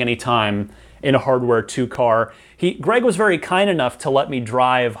spending any time in a Hardware 2 car. Greg was very kind enough to let me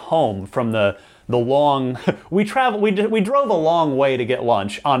drive home from the long. We drove a long way to get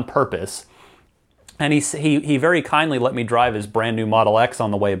lunch on purpose, and he very kindly let me drive his brand new Model X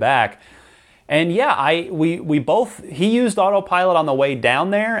on the way back. And yeah, we both, he used autopilot on the way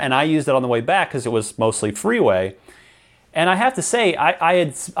down there, and I used it on the way back because it was mostly freeway. And I have to say, I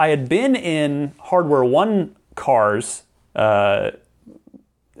had been in Hardware 1 cars,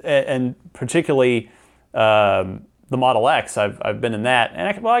 and particularly the Model X. I've been in that,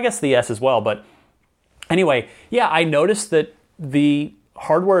 and I guess the S as well. But anyway, yeah, I noticed that the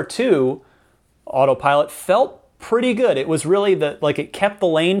Hardware 2 autopilot felt pretty good. It was really it kept the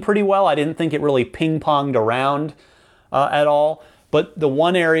lane pretty well. I didn't think it really ping-ponged around at all. But the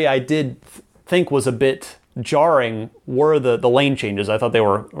one area I did think was a bit jarring were the lane changes. I thought they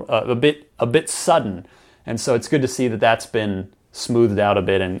were a bit sudden, and so it's good to see that that's been smoothed out a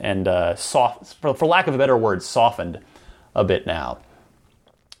bit and soft, for lack of a better word, softened a bit now.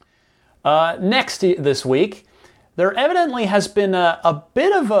 Next this week, there evidently has been a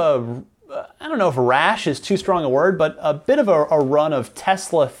bit of a, I don't know if rash is too strong a word, but a bit of a run of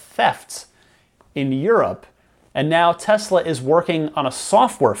Tesla thefts in Europe. And now Tesla is working on a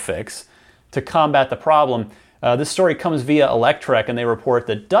software fix to combat the problem. This story comes via Electrek, and they report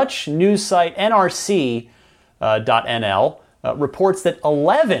that Dutch news site NRC.nl reports that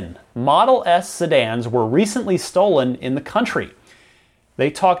 11 Model S sedans were recently stolen in the country. They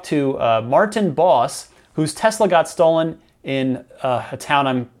talked to Martin Boss, whose Tesla got stolen in a town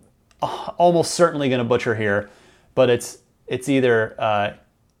I'm almost certainly going to butcher here, but it's either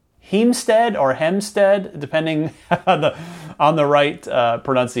Hempstead or Hempstead, depending on the right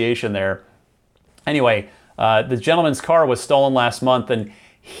pronunciation there. Anyway, the gentleman's car was stolen last month, and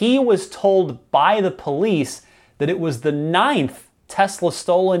he was told by the police that it was the 9th Tesla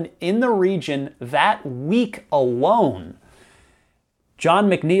stolen in the region that week alone. John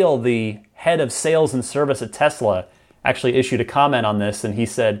McNeil, the head of sales and service at Tesla, actually issued a comment on this, and he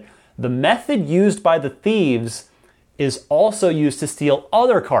said, "The method used by the thieves is also used to steal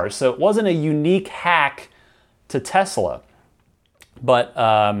other cars." So it wasn't a unique hack to Tesla. But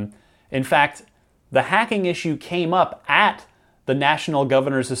in fact, the hacking issue came up at the National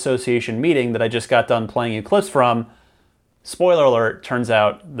Governors Association meeting that I just got done playing you clips from. Spoiler alert, turns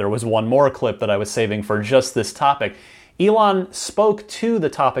out there was one more clip that I was saving for just this topic. Elon spoke to the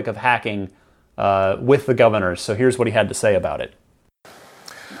topic of hacking with the governors, so here's what he had to say about it.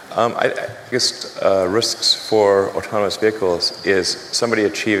 I guess risks for autonomous vehicles is somebody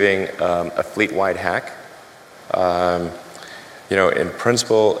achieving a fleet-wide hack. In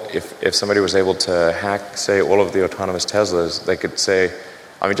principle, if somebody was able to hack, say, all of the autonomous Teslas, they could say,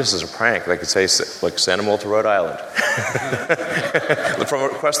 just as a prank, they could say, like, send them all to Rhode Island from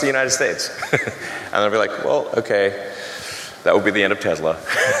across the United States. And they'll be like, well, okay, that would be the end of Tesla.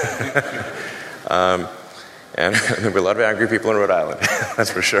 And there'll be a lot of angry people in Rhode Island,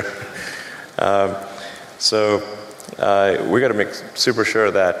 that's for sure. So we got to make super sure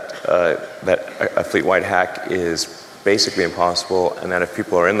that a fleet-wide hack is basically impossible, and that if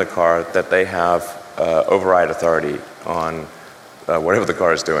people are in the car, that they have override authority on whatever the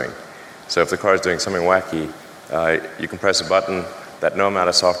car is doing. So if the car is doing something wacky, you can press a button that no amount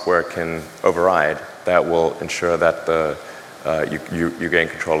of software can override. That will ensure that you gain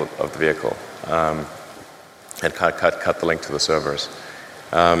control of the vehicle and cut the link to the servers.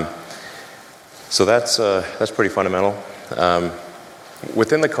 So that's pretty fundamental.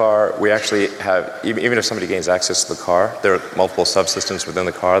 Within the car, we actually have, even if somebody gains access to the car, there are multiple subsystems within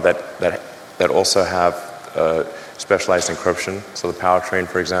the car that also have specialized encryption. So the powertrain,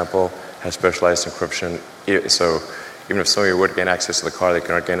 for example, has specialized encryption. So even if somebody would gain access to the car, they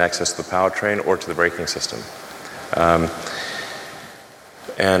cannot gain access to the powertrain or to the braking system.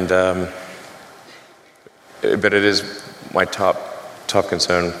 But it is my top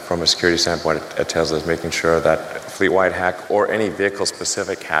concern from a security standpoint at Tesla is making sure that a fleet-wide hack or any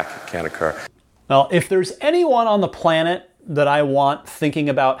vehicle-specific hack can't occur. Well, if there's anyone on the planet that I want thinking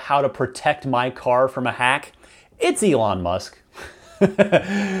about how to protect my car from a hack, it's Elon Musk.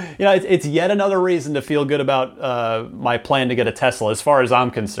 It's yet another reason to feel good about my plan to get a Tesla, as far as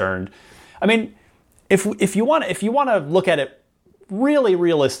I'm concerned. I mean, if you want to look at it really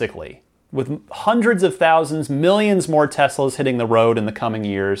realistically, with hundreds of thousands, millions more Teslas hitting the road in the coming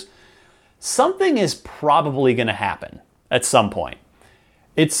years, something is probably going to happen at some point.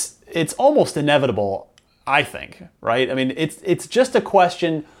 It's almost inevitable, I think, right? I mean, it's just a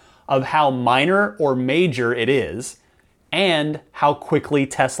question of how minor or major it is and how quickly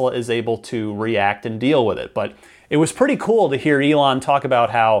Tesla is able to react and deal with it. But it was pretty cool to hear Elon talk about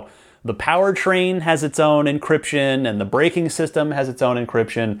how the powertrain has its own encryption and the braking system has its own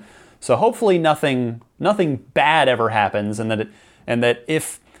encryption. So hopefully nothing bad ever happens, and that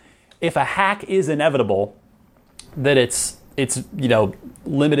if a hack is inevitable, that it's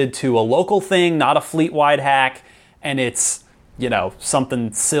limited to a local thing, not a fleet-wide hack, and it's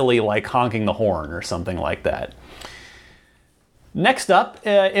something silly like honking the horn or something like that. Next up,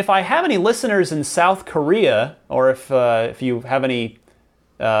 if I have any listeners in South Korea, or if you have any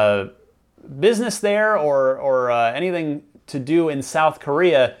business there or anything to do in South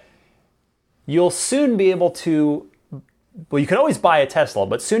Korea, you'll soon be able to, well, you can always buy a Tesla,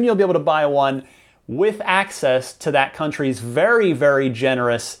 but soon you'll be able to buy one with access to that country's very, very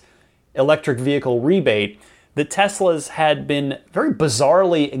generous electric vehicle rebate that Teslas had been very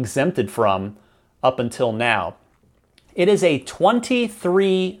bizarrely exempted from up until now. It is a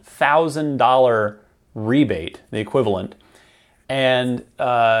 $23,000 rebate, the equivalent. And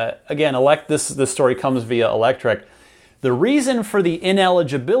again, this story comes via Electrek. The reason for the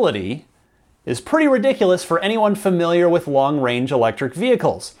ineligibility is pretty ridiculous for anyone familiar with long-range electric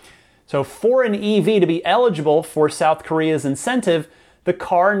vehicles. So for an EV to be eligible for South Korea's incentive, the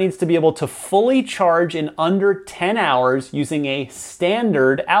car needs to be able to fully charge in under 10 hours using a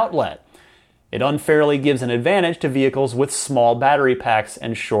standard outlet. It unfairly gives an advantage to vehicles with small battery packs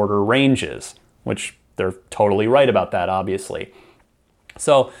and shorter ranges, which they're totally right about that, obviously.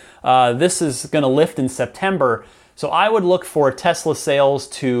 So this is going to lift in September. So I would look for Tesla sales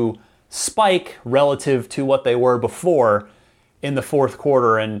to spike relative to what they were before in the fourth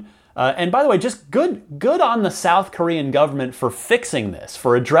quarter. And by the way, just good on the South Korean government for fixing this,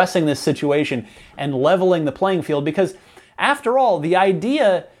 for addressing this situation and leveling the playing field. Because after all, the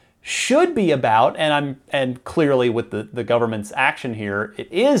idea should be about, and clearly with the government's action here,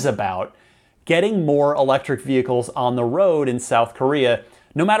 it is about getting more electric vehicles on the road in South Korea,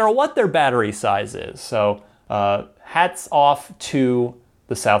 no matter what their battery size is. So hats off to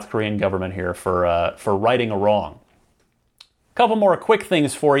the South Korean government here for righting a wrong. A couple more quick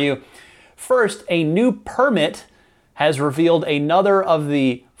things for you. First, a new permit has revealed another of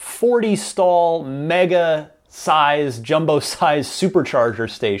the 40-stall mega-size, jumbo-size supercharger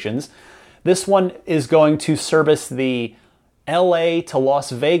stations. This one is going to service the LA to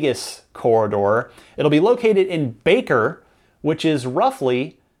Las Vegas corridor. It'll be located in Baker, which is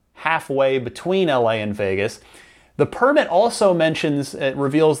roughly halfway between LA and Vegas. The permit also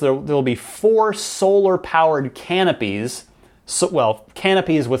reveals there will be 4 solar-powered canopies,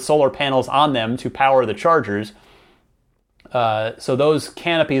 canopies with solar panels on them to power the chargers. So those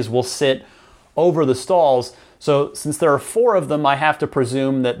canopies will sit over the stalls. So since there are 4 of them, I have to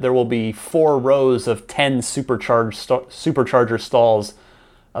presume that there will be 4 rows of 10 supercharger stalls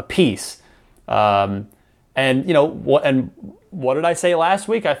apiece. And what did I say last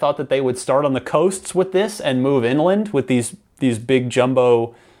week? I thought that they would start on the coasts with this and move inland with these big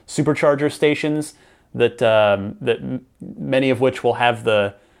jumbo supercharger stations that many of which will have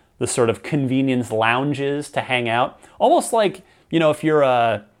the sort of convenience lounges to hang out, almost like, if you're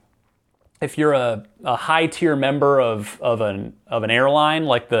a high tier member of an airline,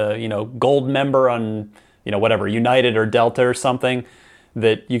 like the gold member on whatever United or Delta or something,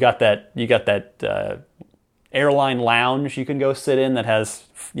 that you got that airline lounge you can go sit in that has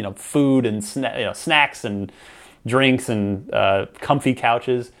food and snacks and drinks and comfy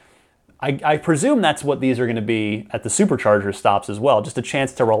couches. I presume that's what these are going to be at the supercharger stops as well. Just a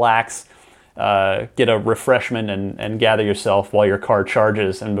chance to relax, get a refreshment, and gather yourself while your car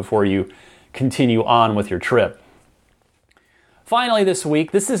charges and before you continue on with your trip. Finally this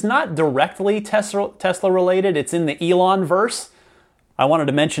week, this is not directly Tesla related. It's in the Elon verse. I wanted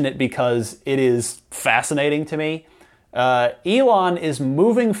to mention it because it is fascinating to me. Elon is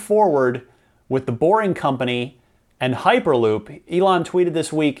moving forward with the Boring Company and Hyperloop. Elon tweeted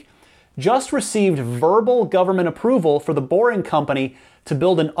this week, just received verbal government approval for the Boring Company to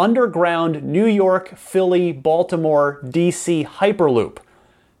build an underground New York, Philly, Baltimore, DC Hyperloop.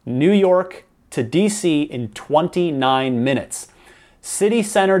 New York to DC in 29 minutes. City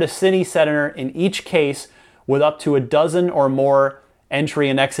center to city center in each case, with up to a dozen or more entry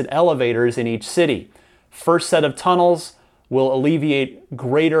and exit elevators in each city. First set of tunnels will alleviate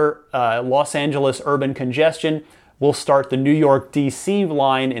greater Los Angeles urban congestion. We'll start the New York DC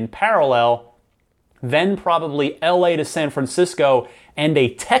line in parallel, then probably LA to San Francisco and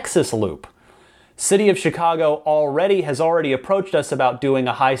a Texas loop. City of Chicago has already approached us about doing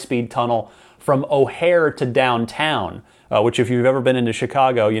a high-speed tunnel from O'Hare to downtown, which if you've ever been into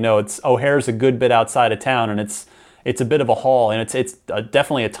Chicago, O'Hare's a good bit outside of town, and it's a bit of a haul, and it's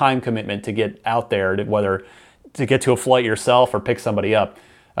definitely a time commitment to get out there, whether to get to a flight yourself or pick somebody up.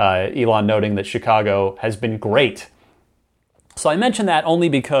 Elon noting that Chicago has been great. So I mention that only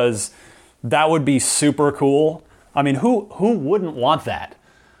because that would be super cool. I mean, who wouldn't want that?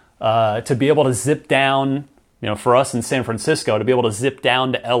 To be able to zip down, for us in San Francisco, to be able to zip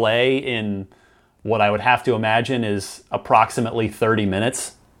down to LA in what I would have to imagine is approximately 30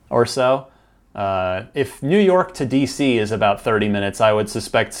 minutes or so. If New York to DC is about 30 minutes, I would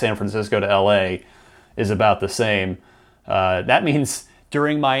suspect San Francisco to LA is about the same. That means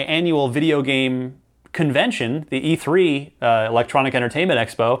during my annual video game convention, the E3 Electronic Entertainment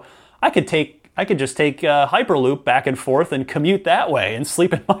Expo, I could just take Hyperloop back and forth and commute that way and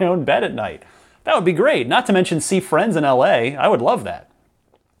sleep in my own bed at night. That would be great. Not to mention see friends in LA. I would love that.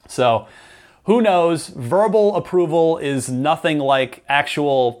 So, who knows? Verbal approval is nothing like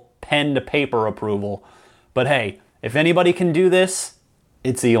actual pen to paper approval. But hey, if anybody can do this,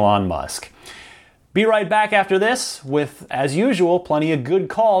 it's Elon Musk. Be right back after this with, as usual, plenty of good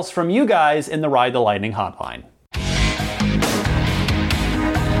calls from you guys in the Ride the Lightning hotline.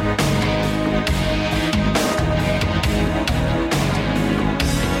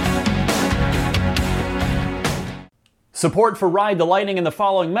 Support for Ride the Lightning and the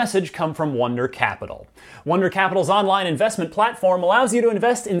following message come from Wonder Capital. Wonder Capital's online investment platform allows you to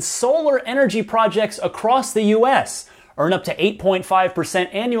invest in solar energy projects across the U.S. Earn up to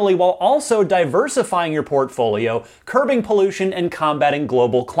 8.5% annually while also diversifying your portfolio, curbing pollution, and combating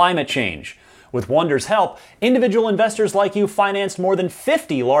global climate change. With Wonder's help, individual investors like you financed more than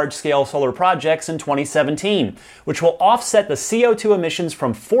 50 large-scale solar projects in 2017, which will offset the CO2 emissions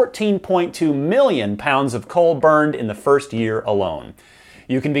from 14.2 million pounds of coal burned in the first year alone.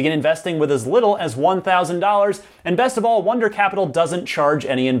 You can begin investing with as little as $1,000, and best of all, Wonder Capital doesn't charge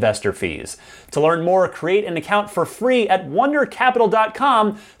any investor fees. To learn more, create an account for free at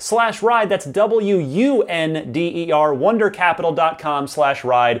wondercapital.com/ride. That's WUNDER,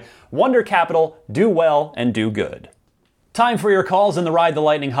 wondercapital.com/ride. Wonder Capital, do well and do good. Time for your calls in the Ride the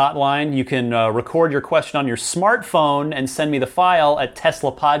Lightning hotline. You can record your question on your smartphone and send me the file at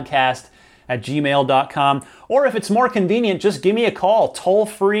teslapodcast@gmail.com. Or if it's more convenient, just give me a call, toll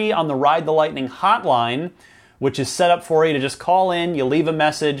free on the Ride the Lightning hotline, which is set up for you to just call in, you leave a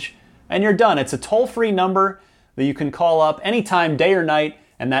message, and you're done. It's a toll-free number that you can call up anytime, day or night,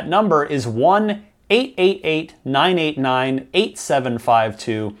 and that number is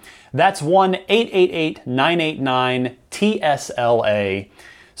 1-888-989-8752. That's 1-888-989-TSLA.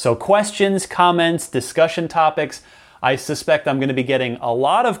 So questions, comments, discussion topics. I suspect I'm going to be getting a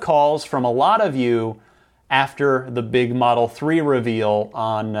lot of calls from a lot of you after the big Model 3 reveal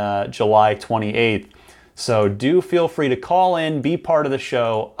on July 28th. So do feel free to call in, be part of the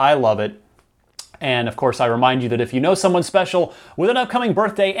show. I love it. And of course, I remind you that if you know someone special with an upcoming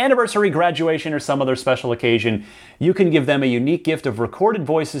birthday, anniversary, graduation, or some other special occasion, you can give them a unique gift of recorded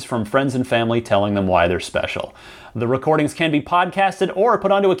voices from friends and family telling them why they're special. The recordings can be podcasted or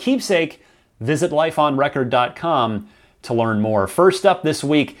put onto a keepsake. Visit lifeonrecord.com to learn more. First up this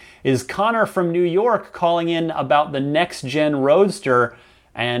week is Connor from New York calling in about the next-gen Roadster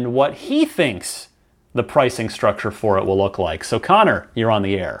and what he thinks the pricing structure for it will look like. So Connor, you're on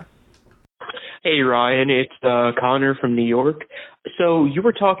the air. Hey, Ryan, it's Connor from New York. So you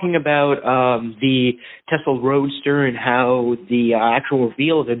were talking about the Tesla Roadster and how the actual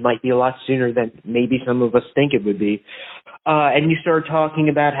reveal of it might be a lot sooner than maybe some of us think it would be. And you started talking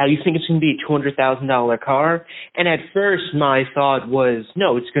about how you think it's going to be a $200,000 car. And at first, my thought was,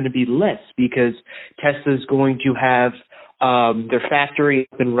 no, it's going to be less because Tesla's going to have their factory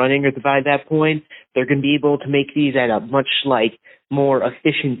up and running by that point. They're going to be able to make these at a much more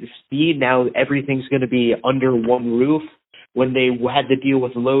efficient speed. Now everything's going to be under one roof. When they had to deal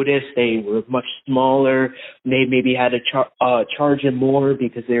with Lotus, they were much smaller. They maybe had to charge them more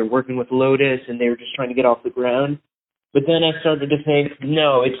because they were working with Lotus and they were just trying to get off the ground. But then I started to think,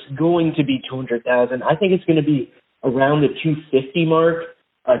 no, it's going to be $200,000. I think it's going to be around the $250,000 mark,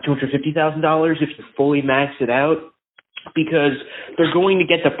 $250,000 if you fully max it out. Because they're going to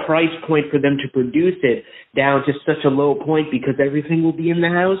get the price point for them to produce it down to such a low point because everything will be in the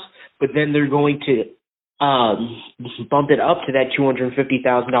house, but then they're going to bump it up to that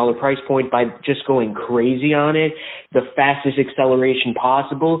 $250,000 price point by just going crazy on it, the fastest acceleration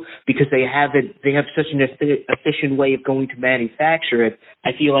possible, because they have such an efficient way of going to manufacture it.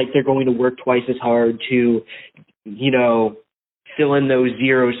 I feel like they're going to work twice as hard to, fill in those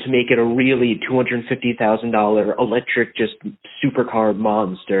zeros to make it a really $250,000 electric, just supercar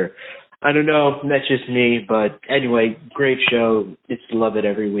monster. I don't know, that's just me, but anyway, great show. Just love it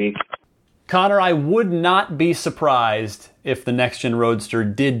every week. Connor, I would not be surprised if the next-gen Roadster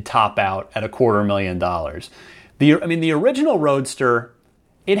did top out at $250,000. The original Roadster,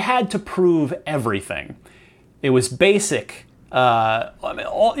 it had to prove everything. It was basic.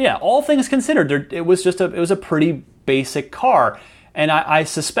 All things considered, it was a pretty basic car, and I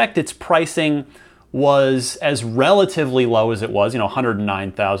suspect its pricing was as relatively low as it was,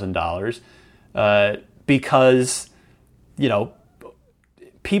 $109,000, because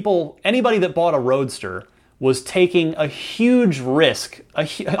anybody that bought a Roadster was taking a huge risk,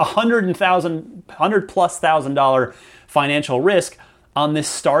 $100,000+ financial risk on this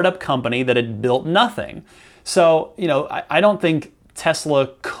startup company that had built nothing. So I don't think Tesla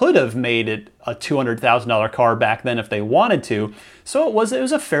could have made it a $200,000 car back then if they wanted to. So it was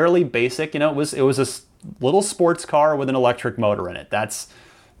a fairly basic, it was a little sports car with an electric motor in it. That's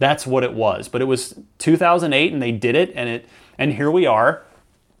what it was. But it was 2008 and they did it, and here we are.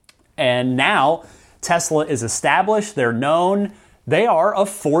 And now Tesla is established, they're known, they are a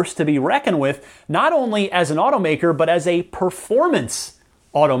force to be reckoned with, not only as an automaker but as a performance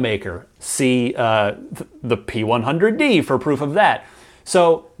automaker. See the P100D for proof of that.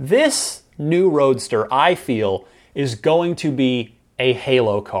 So this new Roadster, I feel, is going to be a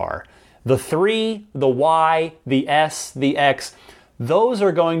halo car. The 3, the Y, the S, the X, those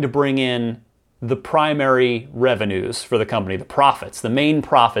are going to bring in the primary revenues for the company, the profits, the main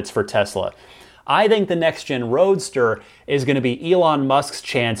profits for Tesla. I think the next-gen Roadster is going to be Elon Musk's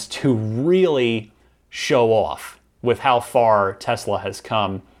chance to really show off with how far Tesla has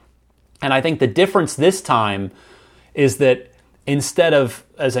come. And I think the difference this time is that instead of,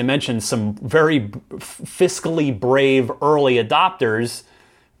 as I mentioned, some very fiscally brave early adopters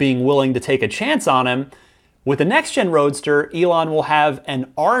being willing to take a chance on him, with the next-gen Roadster, Elon will have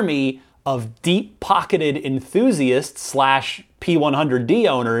an army of deep-pocketed enthusiasts slash P100D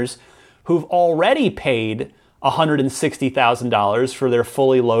owners who've already paid $160,000 for their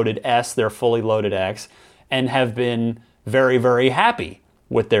fully loaded S, their fully loaded X, and have been very, very happy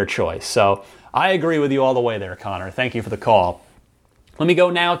with their choice. So I agree with you all the way there, Connor. Thank you for the call. Let me go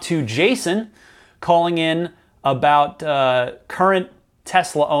now to Jason calling in about current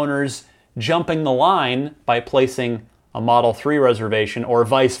Tesla owners jumping the line by placing a Model 3 reservation, or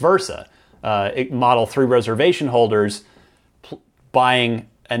vice versa. Model 3 reservation holders buying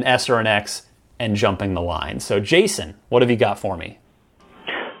an S or an X and jumping the line. So Jason, what have you got for me?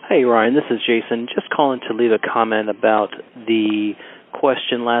 Hey Ryan, this is Jason. Just calling to leave a comment about the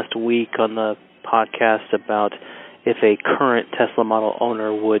question last week on the podcast about if a current Tesla Model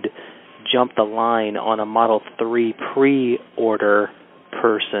owner would jump the line on a Model 3 pre-order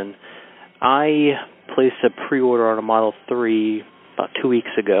person. I placed a pre-order on a Model 3 about 2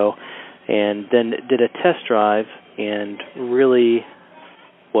 weeks ago and then did a test drive and really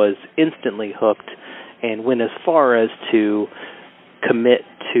was instantly hooked and went as far as to commit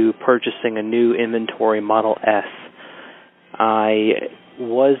to purchasing a new inventory Model S. I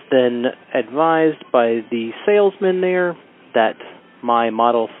was then advised by the salesman there that my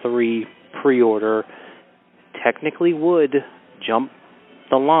Model 3 pre-order technically would jump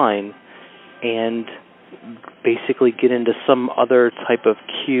the line and basically get into some other type of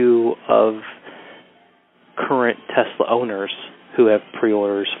queue of current Tesla owners who have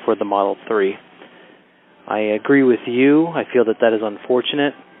pre-orders for the Model 3. I agree with you. I feel that that is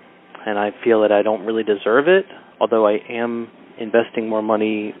unfortunate, and I feel that I don't really deserve it, although I am investing more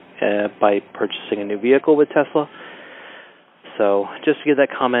money by purchasing a new vehicle with Tesla. So just to give that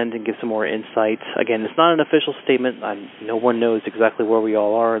comment and give some more insight. Again, it's not an official statement. No one knows exactly where we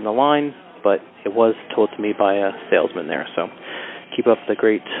all are in the line, but it was told to me by a salesman there. So keep up the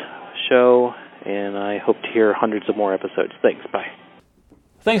great show, and I hope to hear hundreds of more episodes. Thanks. Bye.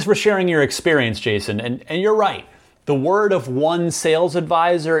 Thanks for sharing your experience, Jason. And you're right. The word of one sales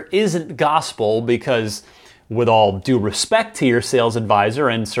advisor isn't gospel because, with all due respect to your sales advisor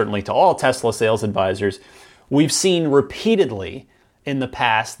and certainly to all Tesla sales advisors, we've seen repeatedly in the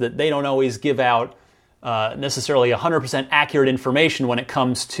past that they don't always give out necessarily 100% accurate information when it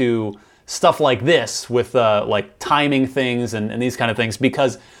comes to stuff like this with like timing things and these kind of things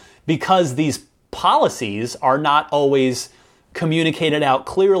because these policies are not always communicated out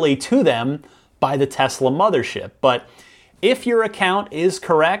clearly to them by the Tesla mothership. But if your account is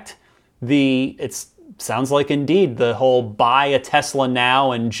correct, it sounds like indeed the whole buy a Tesla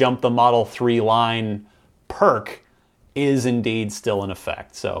now and jump the Model 3 line perk is indeed still in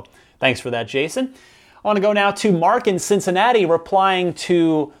effect. So thanks for that, Jason. I want to go now to Mark in Cincinnati replying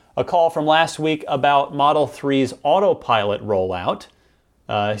to a call from last week about Model 3's autopilot rollout.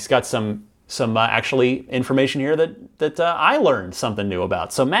 He's got some actually information here that I learned something new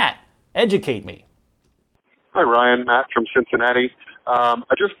about. So Matt, educate me. Hi Ryan, Matt from Cincinnati.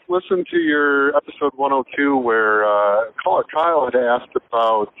 I just listened to your episode 102 where caller Kyle had asked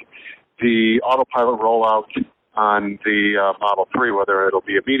about the autopilot rollout on the Model 3, whether it'll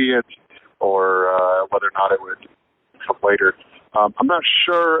be immediate or whether or not it would come later. I'm not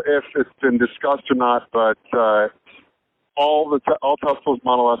sure if it's been discussed or not, but all Tesla's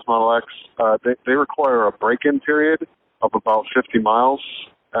Model S, Model X, they require a break-in period of about 50 miles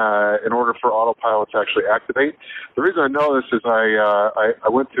in order for autopilot to actually activate. The reason I know this is I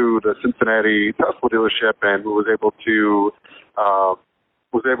went to the Cincinnati Tesla dealership and was able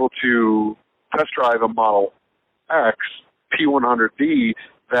to test drive a Model X P100D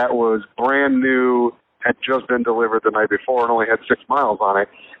that was brand new, had just been delivered the night before, and only had 6 miles on it.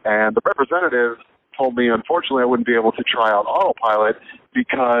 And the representative told me, unfortunately, I wouldn't be able to try out autopilot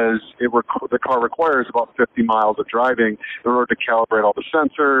because the car requires about 50 miles of driving in order to calibrate all the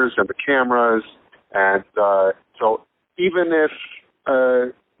sensors and the cameras. And so even if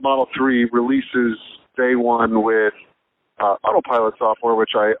Model 3 releases day one with autopilot software,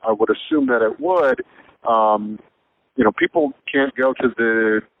 which I would assume that it would, people can't go to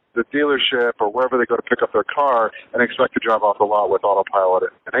the dealership or wherever they go to pick up their car and expect to drive off the lot with autopilot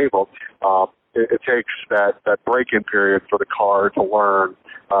enabled. It takes that break-in period for the car to learn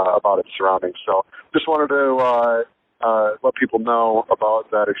about its surroundings. So just wanted to let people know about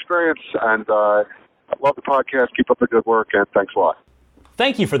that experience. And I love the podcast. Keep up the good work, and thanks a lot.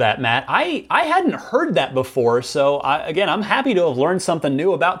 Thank you for that, Matt. I hadn't heard that before, so I'm happy to have learned something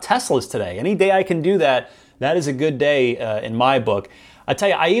new about Teslas today. Any day I can do that, that is a good day in my book. I tell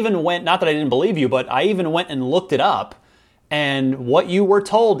you, I even went, not that I didn't believe you, but I even went and looked it up, and what you were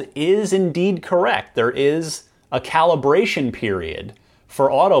told is indeed correct. There is a calibration period for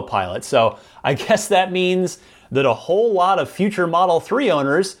autopilot, so I guess that means that a whole lot of future Model 3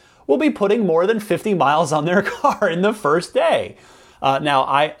 owners will be putting more than 50 miles on their car in the first day. Now,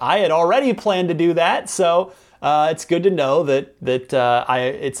 I had already planned to do that, so it's good to know that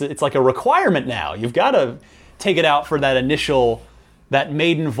it's like a requirement now. You've got to take it out for that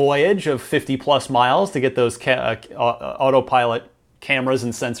maiden voyage of 50 plus miles to get those autopilot cameras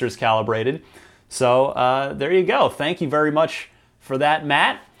and sensors calibrated. So there you go. Thank you very much for that,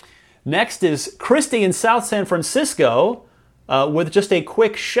 Matt. Next is Christy in South San Francisco. With just a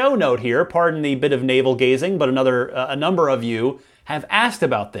quick show note here, pardon the bit of navel gazing, but a number of you have asked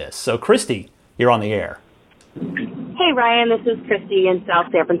about this. So, Christy, you're on the air. Hey, Ryan, this is Christy in South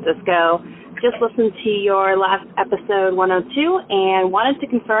San Francisco. Just listened to your last episode 102 and wanted to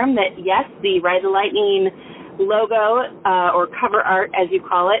confirm that, yes, the Ride the Lightning logo, or cover art, as you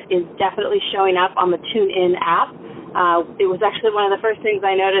call it, is definitely showing up on the TuneIn app. It was actually one of the first things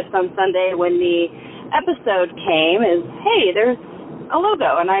I noticed on Sunday when the episode came is, hey, there's a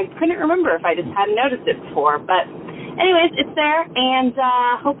logo, and I couldn't remember if I just hadn't noticed it before, but anyways, it's there, and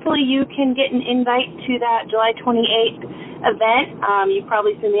hopefully you can get an invite to that July 28th event. You've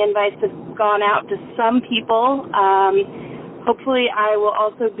probably seen the invites have gone out to some people. Hopefully I will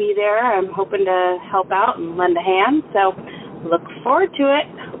also be there. I'm hoping to help out and lend a hand, so look forward to it.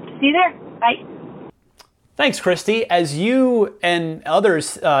 Hope to see you there. Bye. Thanks, Christy. As you and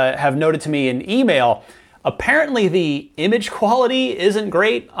others have noted to me in email, apparently the image quality isn't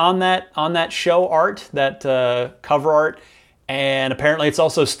great on that show art, that cover art, and apparently it's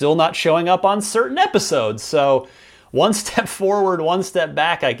also still not showing up on certain episodes. So one step forward, one step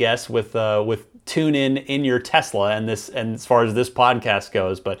back, I guess, with TuneIn in your Tesla and as far as this podcast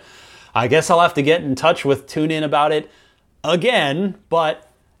goes. But I guess I'll have to get in touch with TuneIn about it again. But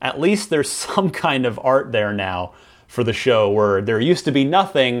at least there's some kind of art there now for the show, where there used to be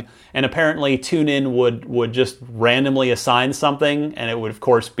nothing, and apparently TuneIn would just randomly assign something, and it would, of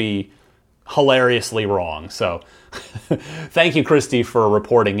course, be hilariously wrong. So thank you, Christy, for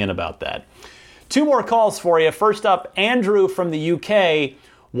reporting in about that. Two more calls for you. First up, Andrew from the UK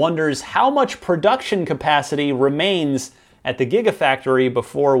wonders how much production capacity remains at the Gigafactory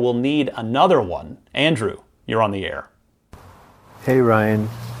before we'll need another one. Andrew, you're on the air. Hey Ryan,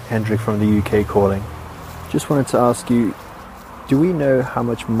 Hendrik from the UK calling. Just wanted to ask you, do we know how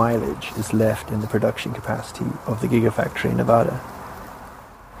much mileage is left in the production capacity of the Gigafactory in Nevada?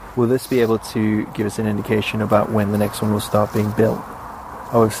 Will this be able to give us an indication about when the next one will start being built?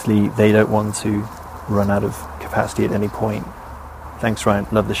 Obviously, they don't want to run out of capacity at any point. Thanks, Ryan.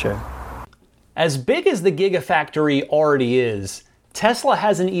 Love the show. As big as the Gigafactory already is, Tesla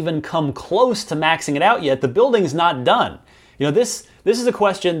hasn't even come close to maxing it out yet. The building's not done. You know, this is a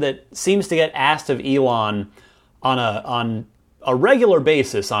question that seems to get asked of Elon on a regular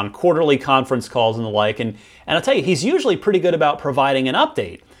basis, on quarterly conference calls and the like. And I'll tell you, he's usually pretty good about providing an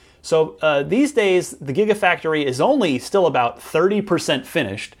update. So these days, the Gigafactory is only still about 30%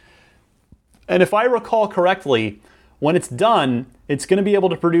 finished. And if I recall correctly, when it's done, it's going to be able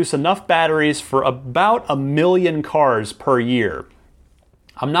to produce enough batteries for about 1 million cars per year.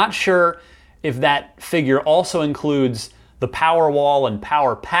 I'm not sure if that figure also includes the Powerwall and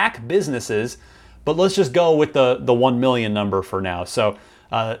Powerpack businesses, but let's just go with the 1 million number for now. So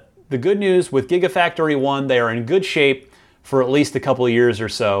the good news with Gigafactory 1, they are in good shape for at least a couple of years or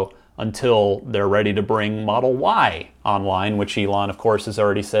so until they're ready to bring Model Y online, which Elon, of course, has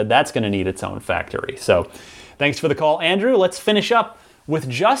already said that's going to need its own factory. So thanks for the call, Andrew. Let's finish up with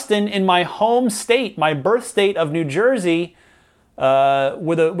Justin in my home state, my birth state of New Jersey,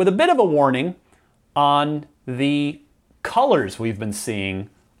 with a bit of a warning on the colors we've been seeing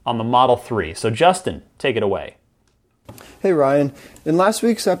on the Model 3. So Justin, take it away. Hey Ryan, in last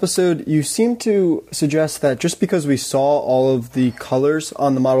week's episode, you seemed to suggest that just because we saw all of the colors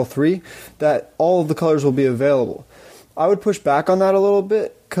on the Model 3, that all of the colors will be available. I would push back on that a little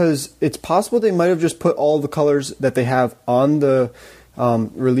bit, because it's possible they might have just put all the colors that they have on the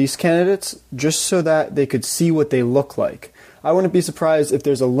release candidates just so that they could see what they look like. I wouldn't be surprised if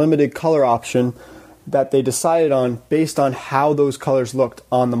there's a limited color option that they decided on based on how those colors looked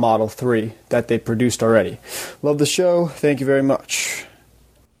on the Model 3 that they produced already. Love the show. Thank you very much.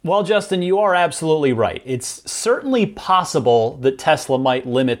 Well, Justin, you are absolutely right. It's certainly possible that Tesla might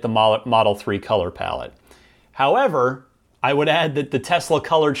limit the Model 3 color palette. However, I would add that the Tesla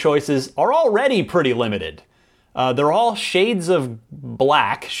color choices are already pretty limited. They're all shades of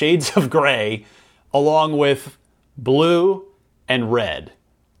black, shades of gray, along with blue and red.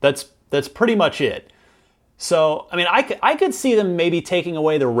 That's pretty much it. So, I mean, I could see them maybe taking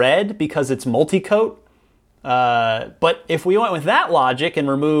away the red because it's multi-coat. But if we went with that logic and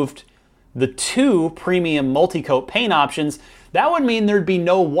removed the 2 premium multi-coat paint options, that would mean there'd be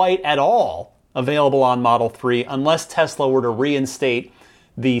no white at all available on Model 3 unless Tesla were to reinstate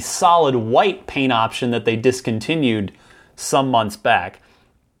the solid white paint option that they discontinued some months back.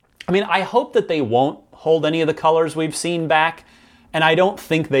 I mean, I hope that they won't hold any of the colors we've seen back, and I don't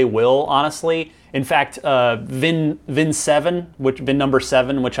think they will, honestly. In fact, VIN number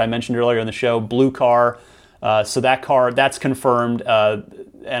 7, which I mentioned earlier in the show, blue car. So that car, that's confirmed.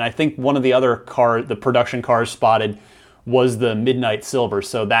 And I think one of the other the production cars spotted was the Midnight Silver.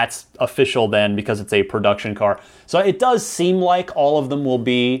 So that's official then because it's a production car. So it does seem like all of them will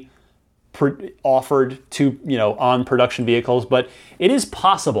be offered to, on production vehicles, but it is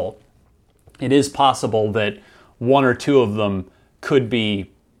possible. It is possible that 1 or 2 of them could be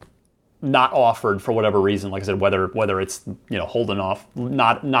not offered for whatever reason. Like I said, whether it's holding off,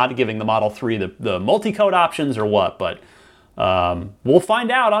 not giving the Model 3 the multi-coat options or what. But we'll find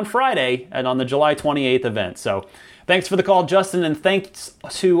out on Friday and on the July 28th event. So thanks for the call, Justin, and thanks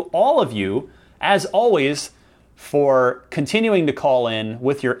to all of you, as always, for continuing to call in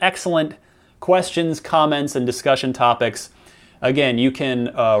with your excellent questions, comments, and discussion topics. Again, you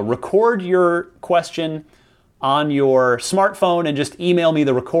can record your question on your smartphone and just email me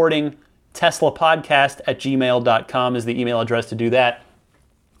the recording. TeslaPodcast@gmail.com is the email address to do that.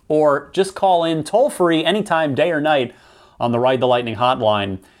 Or just call in toll-free anytime, day or night, on the Ride the Lightning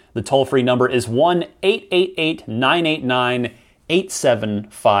hotline. The toll-free number is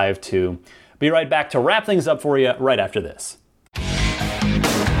 1-888-989-8752. Be right back to wrap things up for you right after this.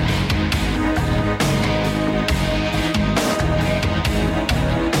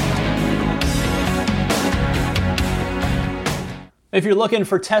 If you're looking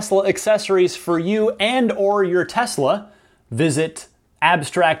for Tesla accessories for you and or your Tesla, visit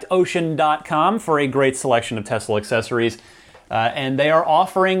abstractocean.com for a great selection of Tesla accessories. And they are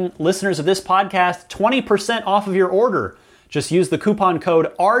offering listeners of this podcast 20% off of your order. Just use the coupon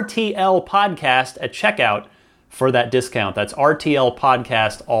code RTLPodcast at checkout for that discount. That's RTL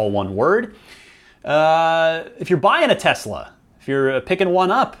Podcast, all one word. If you're buying a Tesla, if you're picking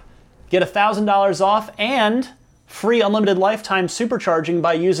one up, get $1,000 off and free unlimited lifetime supercharging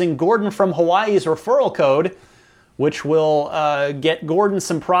by using Gordon from Hawaii's referral code, which will get Gordon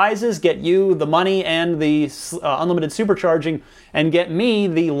some prizes, get you the money and the unlimited supercharging, and get me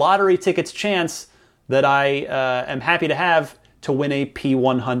the lottery tickets chance that I am happy to have to win a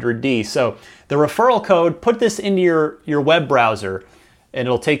P100D. So the referral code, put this into your web browser, and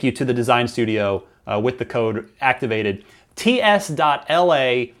it'll take you to the design studio with the code activated.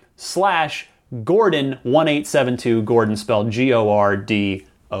 ts.la/Gordon1872, Gordon spelled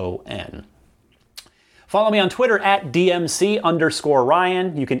Gordon. Follow me on Twitter at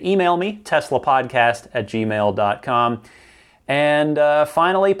DMC_Ryan. You can email me, TeslaPodcast@gmail.com. And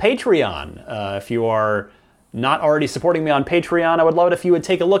finally, Patreon. If you are not already supporting me on Patreon, I would love it if you would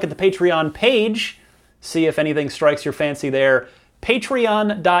take a look at the Patreon page, see if anything strikes your fancy there.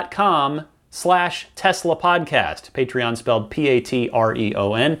 Patreon.com/Tesla Podcast. Patreon spelled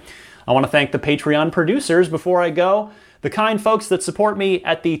Patreon. I want to thank the Patreon producers before I go. The kind folks that support me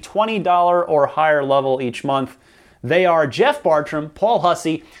at the $20 or higher level each month. They are Jeff Bartram, Paul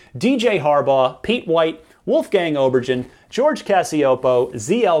Hussey, DJ Harbaugh, Pete White, Wolfgang Obergen, George Cassiopo,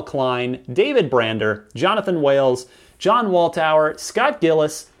 ZL Klein, David Brander, Jonathan Wales, John Waltower, Scott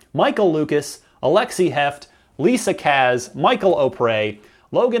Gillis, Michael Lucas, Alexi Heft, Lisa Kaz, Michael O'Prey,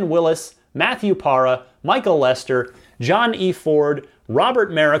 Logan Willis, Matthew Parra, Michael Lester, John E. Ford,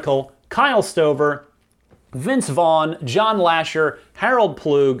 Robert Miracle, Kyle Stover, Vince Vaughn, John Lasher, Harold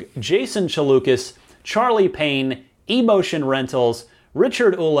Plug, Jason Chalukas, Charlie Payne, Emotion Rentals,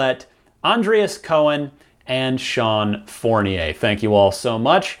 Richard Ouellette, Andreas Cohen, and Sean Fournier. Thank you all so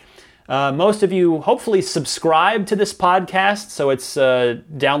much. Most of you hopefully subscribe to this podcast, so it's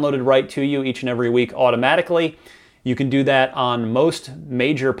downloaded right to you each and every week automatically. You can do that on most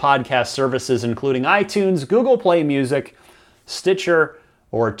major podcast services, including iTunes, Google Play Music, Stitcher,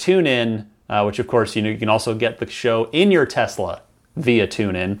 or TuneIn, which of course you can also get the show in your Tesla via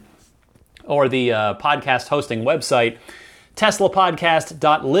TuneIn, or the podcast hosting website,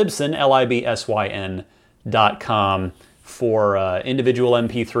 teslapodcast.libsyn.com. for individual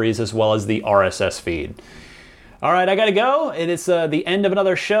MP3s as well as the RSS feed. All right, I gotta go. It is the end of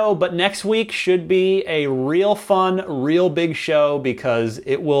another show, but next week should be a real fun, real big show because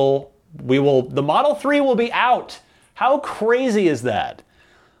the Model 3 will be out. How crazy is that?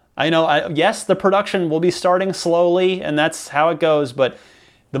 I know, yes, the production will be starting slowly, and that's how it goes, but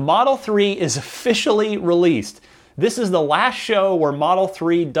the Model 3 is officially released. This is the last show where Model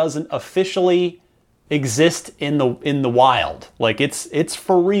 3 doesn't officially exist in the wild. Like, it's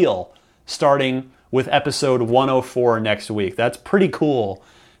for real, starting with episode 104 next week. That's pretty cool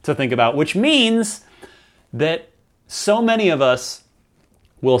to think about, which means that so many of us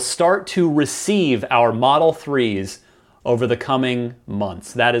will start to receive our Model 3s over the coming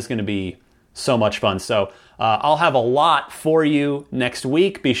months. That is going to be so much fun. So I'll have a lot for you next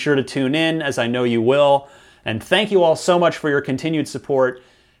week. Be sure to tune in, as I know you will. And thank you all so much for your continued support.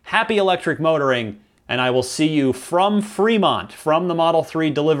 Happy electric motoring, and I will see you from Fremont, from the Model 3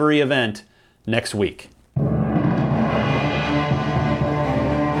 delivery event, next week.